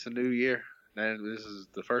 it's a new year, man. This is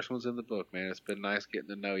the first one's in the book, man. It's been nice getting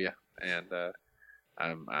to know you, and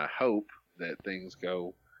I hope that things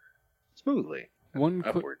go smoothly. One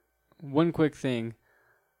quick thing.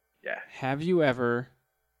 Yeah. Have you ever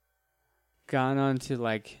gone onto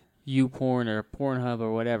like YouPorn or Pornhub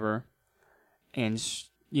or whatever, and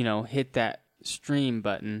hit that stream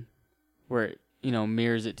button where it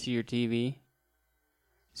mirrors it to your TV,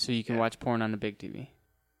 so you can watch porn on the big TV?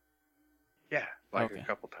 Yeah, like Okay. a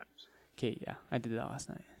couple times. Okay, yeah, I did that last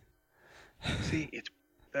night. See, it's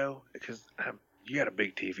though because you got a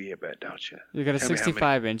big TV, I bet, don't you? You got a Tell me how many-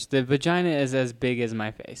 65-inch. The vagina is as big as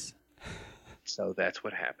my face. So that's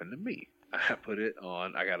what happened to me. I put it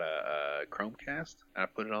on. I got a Chromecast. I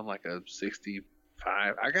put it on like a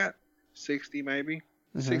 65. I got 60 maybe.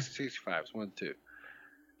 60, 65 is 1, 2.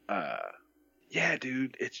 Yeah,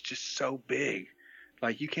 dude, it's just so big.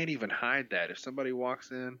 Like you can't even hide that. If somebody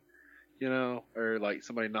walks in, or like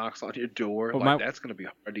somebody knocks on your door, Well, that's gonna be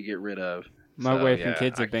hard to get rid of. My So, wife yeah, and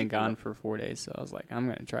kids I have been keep it gone up. for 4 days, so I was like, I'm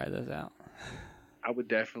gonna try this out. I would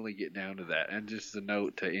definitely get down to that. And just a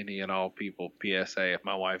note to any and all people, PSA, if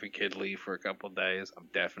my wife and kid leave for a couple of days, I'm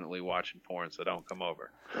definitely watching porn, so don't come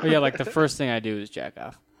over. Oh yeah, like the first thing I do is jack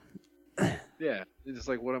off. Yeah, it's just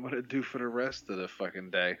like what I'm going to do for the rest of the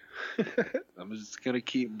fucking day. I'm just going to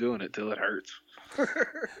keep doing it till it hurts.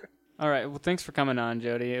 All right, well, thanks for coming on,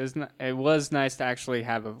 Jody. It was nice to actually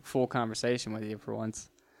have a full conversation with you for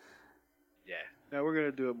once. Yeah. No, we're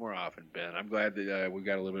going to do it more often, Ben. I'm glad that we've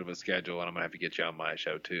got a little bit of a schedule, and I'm going to have to get you on my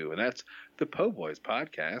show, too. And that's the Po' Boys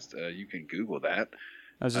podcast. You can Google that.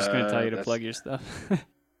 I was just going to tell you to that's- plug your stuff.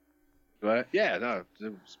 But, yeah, no,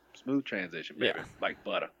 smooth transition, baby. Yeah. Like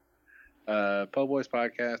butter. Po' Boys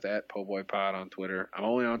podcast at Po' Boy Pod on Twitter. I'm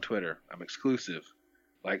only on Twitter. I'm exclusive.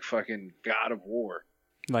 Like fucking God of War.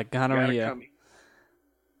 Like You gotta gonorrhea. come-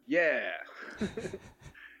 Yeah.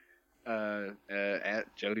 At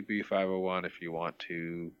JodyB501 if you want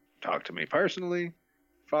to talk to me personally.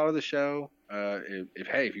 Follow the show.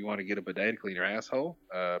 If you want to get a bidet to clean your asshole,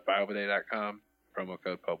 biobidet.com. Promo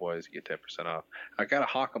code PO'BOYS, you get 10% off. I gotta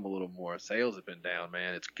hawk them a little more. Sales have been down,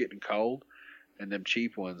 man. It's getting cold, and them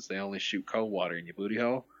cheap ones, they only shoot cold water in your booty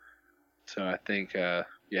hole. So I think,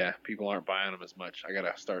 people aren't buying them as much. I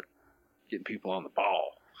gotta start getting people on the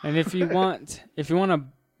ball. And if you want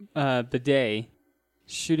a bidet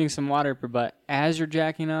shooting some water per butt as you're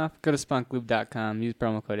jacking off, go to spunklube.com. Use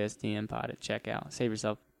promo code SDMPod at checkout. Save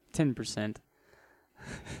yourself 10%.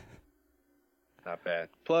 Not bad.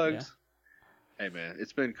 Plugs. Yeah. Hey, man,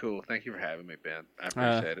 it's been cool. Thank you for having me, Ben. I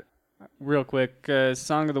appreciate it. Real quick,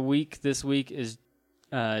 song of the week this week is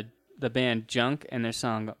the band Junk and their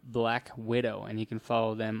song Black Widow. And you can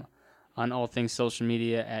follow them on all things social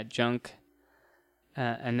media at Junk.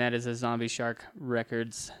 And that is a Zombie Shark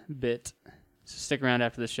Records bit. So stick around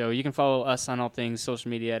after the show. You can follow us on all things social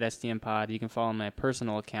media at SDMPod. You can follow my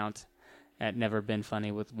personal account at Never Been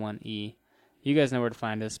Funny with 1 E. You guys know where to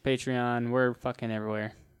find us. Patreon, we're fucking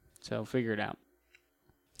everywhere. So figure it out.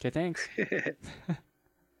 Okay, thanks.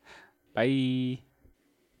 Bye.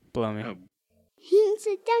 Blow me. He's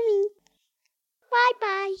a dummy.